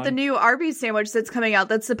heard about Digimon. the new Arby's sandwich that's coming out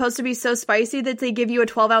that's supposed to be so spicy that they give you a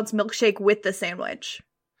 12-ounce milkshake with the sandwich.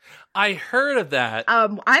 I heard of that.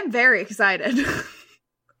 I'm very excited.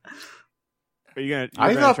 Are you gonna?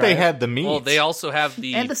 I thought they had the meat. Well, they also have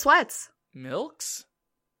the And the sweats. milks.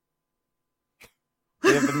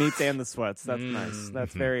 They have the meats and the sweats. That's nice.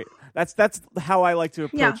 That's Mhm. very. That's how I like to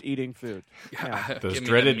approach eating food. Yeah. Those Give me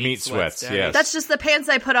dreaded the meat sweats, Daddy. yes. That's just the pants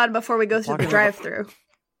I put on before we go through the Talking drive-through.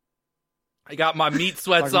 I got my meat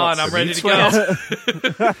sweats Talking on. about I'm the ready meat to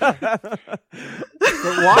go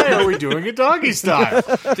But why are we doing it doggy style?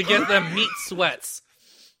 to get them meat sweats.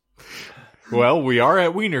 Well, we are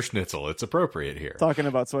at Wiener Schnitzel. It's appropriate here. Talking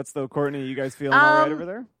about sweats though, Courtney, you guys feeling all right over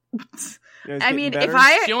there? You guys I getting mean, better?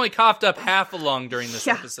 She only coughed up half a lung during this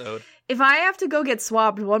Yeah. episode. If I have to go get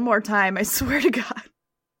swabbed one more time, I swear to God, I'm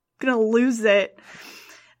gonna lose it.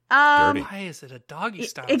 Dirty. Why is it a doggy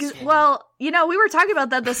style? swab? Well, you know, we were talking about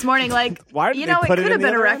that this morning. Like, Why did you they know, it put it could in have the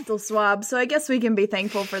been a other end? rectal swab, so I guess we can be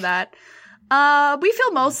thankful for that. We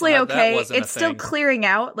feel mostly glad that okay. wasn't a It's still thing. clearing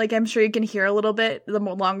out. Like, I'm sure you can hear a little bit the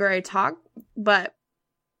more longer I talk, but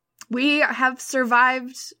we have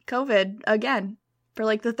survived COVID again for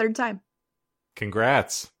like the third time.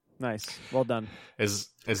 Congrats. Nice, well done. As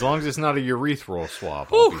long as it's not a urethral swab,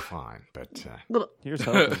 I'll be fine. But Here's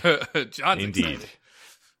hoping. John's indeed. excited.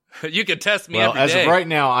 You can test me Well, every as day. of right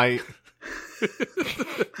now,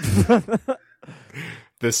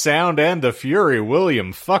 the Sound and the Fury,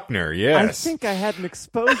 William Fuckner. I Yes. think I had an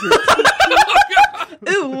exposure.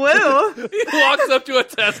 Ooh, woo! He walks up to a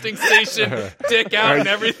testing station, dick out and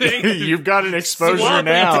everything. You've got an exposure Swab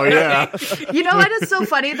now. me. Yeah. You know what is so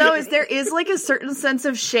funny though is there is like a certain sense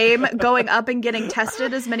of shame going up and getting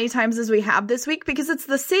tested as many times as we have this week because it's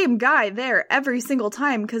the same guy there every single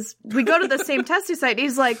time because we go to the same testing site and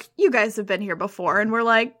he's like, you guys have been here before, and we're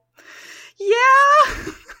like, yeah.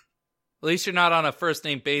 At least you're not on a first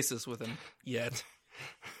name basis with him yet.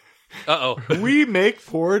 Uh-oh. We make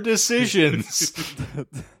poor decisions.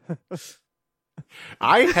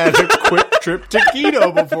 I had a quick trip to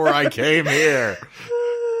keto before I came here.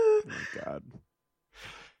 Oh, God.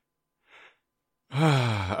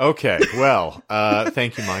 Okay, well,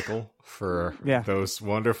 thank you, Michael, for Yeah. those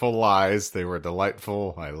wonderful lies. They were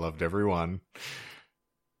delightful. I loved every one.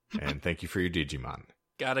 And thank you for your Digimon.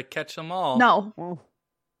 Gotta catch them all. No. Well,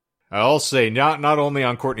 I'll say, not only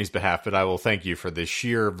on Courtney's behalf, but I will thank you for the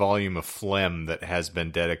sheer volume of phlegm that has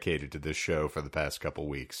been dedicated to this show for the past couple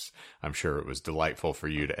weeks. I'm sure it was delightful for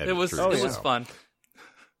you to edit It was through. it was so. fun.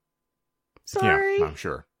 Sorry. Yeah, I'm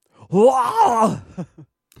sure. Whoa!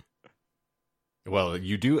 Well,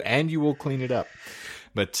 you do, and you will clean it up.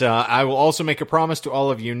 But I will also make a promise to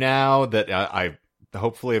all of you now that I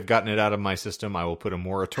hopefully have gotten it out of my system. I will put a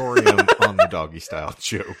moratorium on the doggy style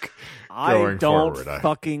joke. I Going don't forward,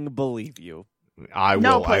 fucking believe you. I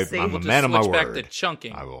No, will. pussy. I'm a We'll man of just my switch word. back to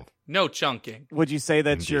chunking. I will. No chunking. Would you say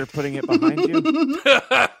that you're putting it behind you?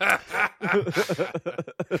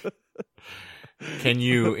 Can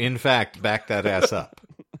you, in fact, back that ass up?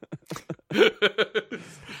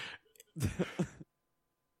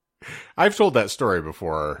 I've told that story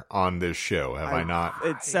before on this show, have I not?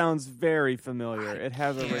 It sounds very familiar. It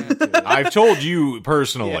has a ring to it. I've told you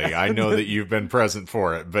personally. Yeah. I know that you've been present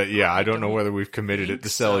for it, but yeah, I don't know whether we've committed it to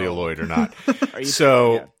celluloid or not. Are you-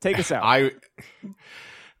 So yeah, take us out.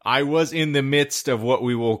 I was in the midst of what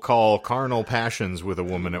we will call carnal passions with a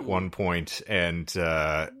woman at one point, and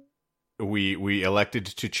we elected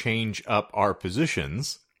to change up our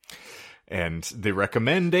positions, and the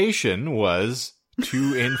recommendation was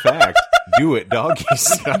to, in fact, do it doggy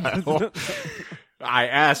style. I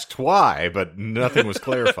asked why, but nothing was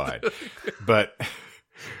clarified. But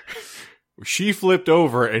she flipped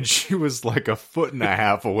over, and she was like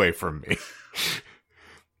 1.5 feet away from me.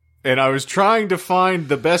 And I was trying to find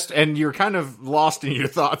the best, and you're kind of lost in your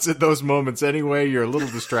thoughts at those moments anyway. You're a little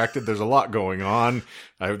distracted. There's a lot going on.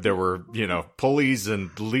 There were, pulleys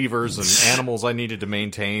and levers and animals I needed to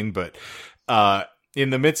maintain. But in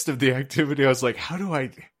the midst of the activity, I was like, how do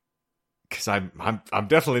I... Because I'm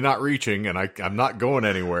definitely not reaching, and I'm not going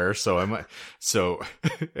anywhere. So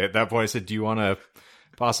at that point, I said, do you want to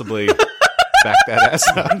possibly back that ass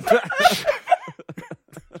up?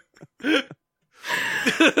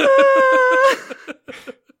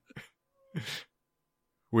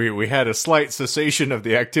 We had a slight cessation of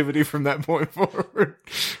the activity from that point forward.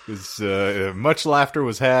 Much laughter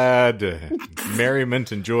was had,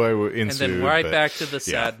 merriment and joy ensued. And then right back to the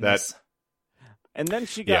sadness. And then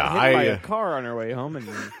she got hit by a car on her way home and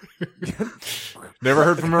never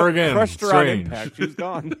heard from her again. Crushed her on impact. She was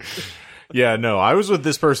gone. Yeah, no, I was with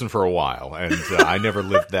this person for a while, and I never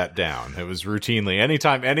lived that down. It was routinely,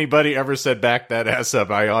 anytime anybody ever said back that ass up,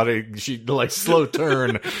 she'd like slow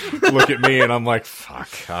turn, look at me, and I'm like, fuck,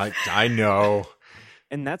 I know.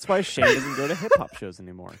 And that's why Shane doesn't go to hip-hop shows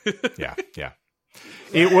anymore. Yeah.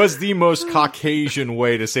 It was the most Caucasian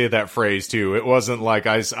way to say that phrase, too. It wasn't like,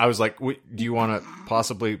 I was like, do you want to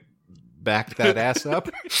possibly back that ass up?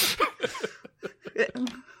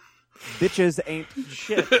 Bitches ain't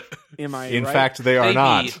shit. Am I In right? fact, they are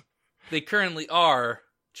not. They currently are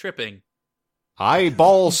tripping. I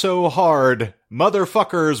ball so hard,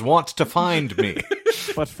 motherfuckers want to find me.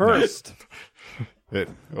 But first... they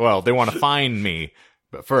want to find me,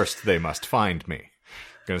 but first they must find me.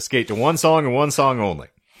 I'm going to skate to one song and one song only.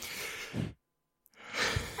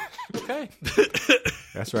 Okay.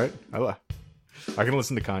 That's right. I can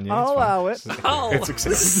listen to Kanye. I'll allow it. It's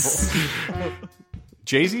acceptable.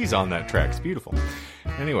 Jay-Z's on that track. It's beautiful.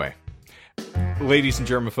 Anyway, ladies and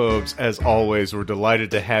germaphobes, as always, we're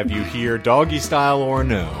delighted to have you here, doggy style or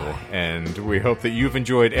no. And we hope that you've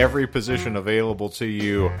enjoyed every position available to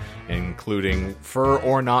you, including fur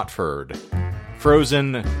or not furred,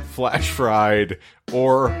 frozen, flash fried,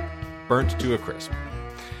 or burnt to a crisp.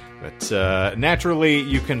 But naturally,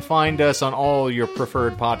 you can find us on all your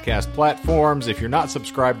preferred podcast platforms. If you're not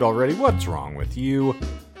subscribed already, what's wrong with you?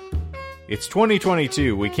 It's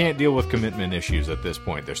 2022. We can't deal with commitment issues at this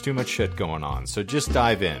point. There's too much shit going on. So just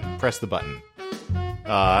dive in. Press the button.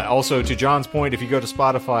 Also, to John's point, if you go to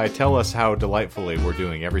Spotify, tell us how delightfully we're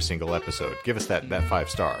doing every single episode. Give us that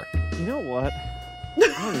 5-star. You know what? I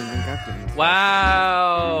don't even think I've done this.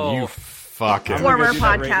 Wow. You fucking... Former do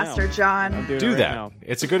that right podcaster now. John. Do that.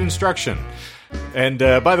 It's a good instruction. And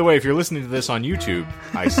by the way, if you're listening to this on YouTube,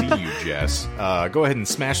 I see you, Jess. Go ahead and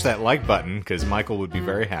smash that like button, because Michael would be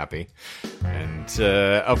very happy. And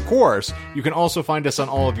of course, you can also find us on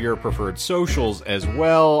all of your preferred socials as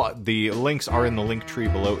well. The links are in the link tree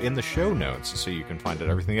below in the show notes, so you can find out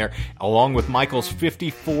everything there, along with Michael's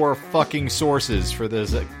 54 fucking sources for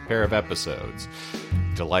this pair of episodes.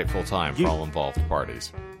 Delightful time for all involved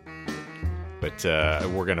parties. But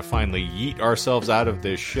we're going to finally yeet ourselves out of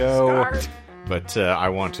this show. Scarred. But I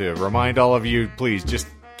want to remind all of you, please just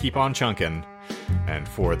keep on chunking. And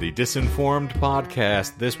for the Disinformed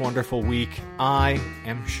podcast this wonderful week, I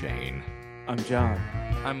am Shane. I'm John.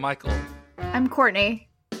 I'm Michael. I'm Courtney.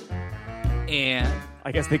 And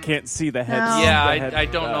I guess they can't see the head. No. yeah, the head, I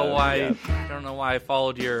don't know why. yeah. I don't know why I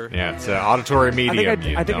followed your. Yeah, it's auditory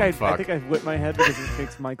medium. I think I whip my head because it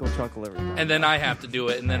makes Michael chuckle every time. And then I have to do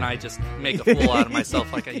it, and then I just make a fool out of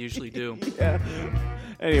myself like I usually do. Yeah.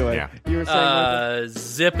 Anyway, Yeah. you were saying.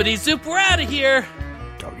 Zippity zoop, we're out of here.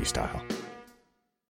 Doggy style.